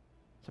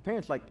 So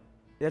parents,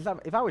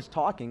 if I was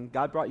talking,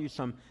 God brought you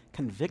some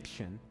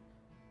conviction,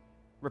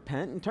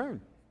 repent and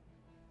turn.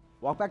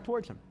 Walk back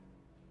towards him.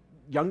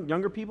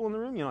 Younger people in the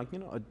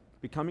room,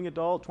 becoming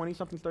adult,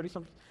 20-somethings,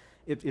 30-somethings,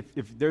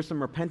 if there's some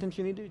repentance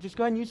you need to do, just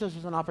go ahead and use this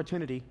as an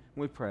opportunity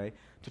when we pray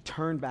to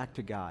turn back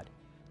to God.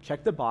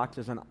 Check the box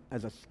as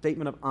a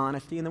statement of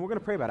honesty, and then we're going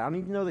to pray about it. I don't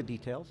need to know the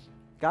details.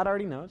 God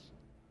already knows.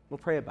 We'll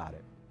pray about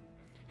it.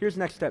 Here's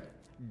next step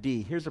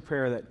D. Here's a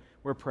prayer that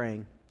we're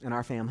praying in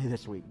our family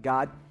this week.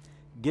 God,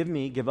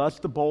 give us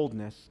the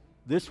boldness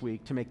this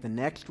week to make the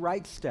next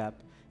right step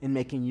in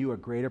making you a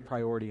greater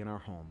priority in our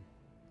home.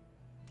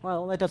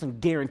 Well, that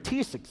doesn't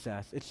guarantee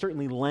success. It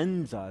certainly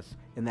lends us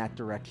in that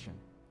direction.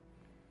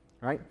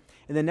 Right?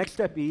 And then next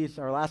step E is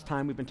our last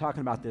time. We've been talking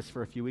about this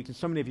for a few weeks, and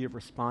so many of you have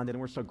responded, and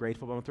we're so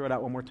grateful. But I'm going to throw it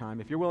out one more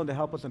time. If you're willing to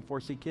help us in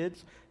 4C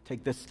Kids,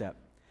 take this step.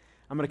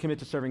 I'm going to commit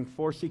to serving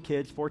 4C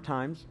Kids 4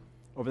 times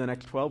over the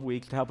next 12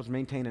 weeks to help us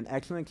maintain an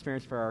excellent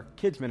experience for our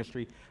kids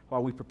ministry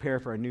while we prepare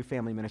for a new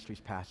family ministries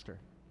pastor.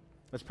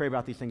 Let's pray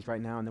about these things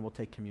right now, and then we'll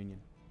take communion.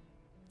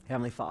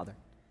 Heavenly Father,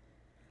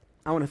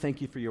 I want to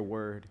thank you for your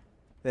word,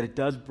 that it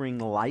does bring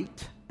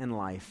light and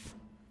life.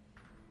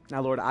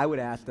 Now, Lord, I would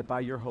ask that by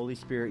your Holy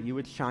Spirit, you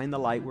would shine the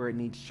light where it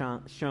needs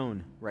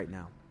shown right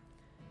now,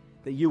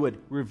 that you would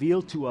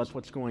reveal to us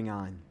what's going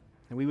on,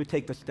 and we would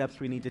take the steps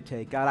we need to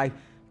take. God, I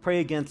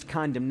pray against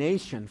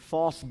condemnation,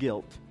 false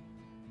guilt.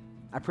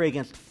 I pray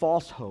against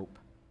false hope.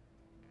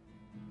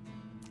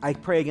 I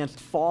pray against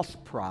false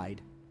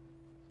pride.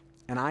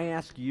 And I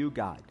ask you,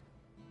 God,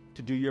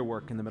 to do your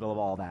work in the middle of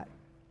all that.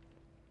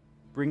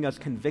 Bring us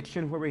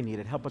conviction where we need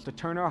it. Help us to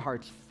turn our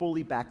hearts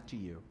fully back to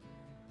you.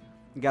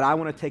 And God, I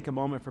want to take a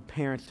moment for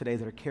parents today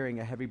that are carrying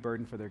a heavy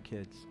burden for their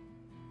kids.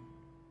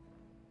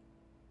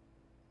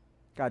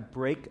 God,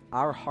 break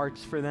our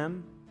hearts for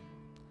them.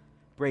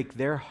 Break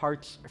their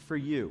hearts for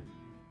you.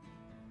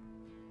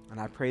 And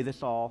I pray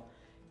this all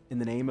in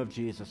the name of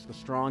Jesus, the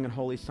strong and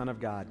holy Son of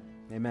God.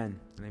 Amen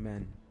and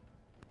amen.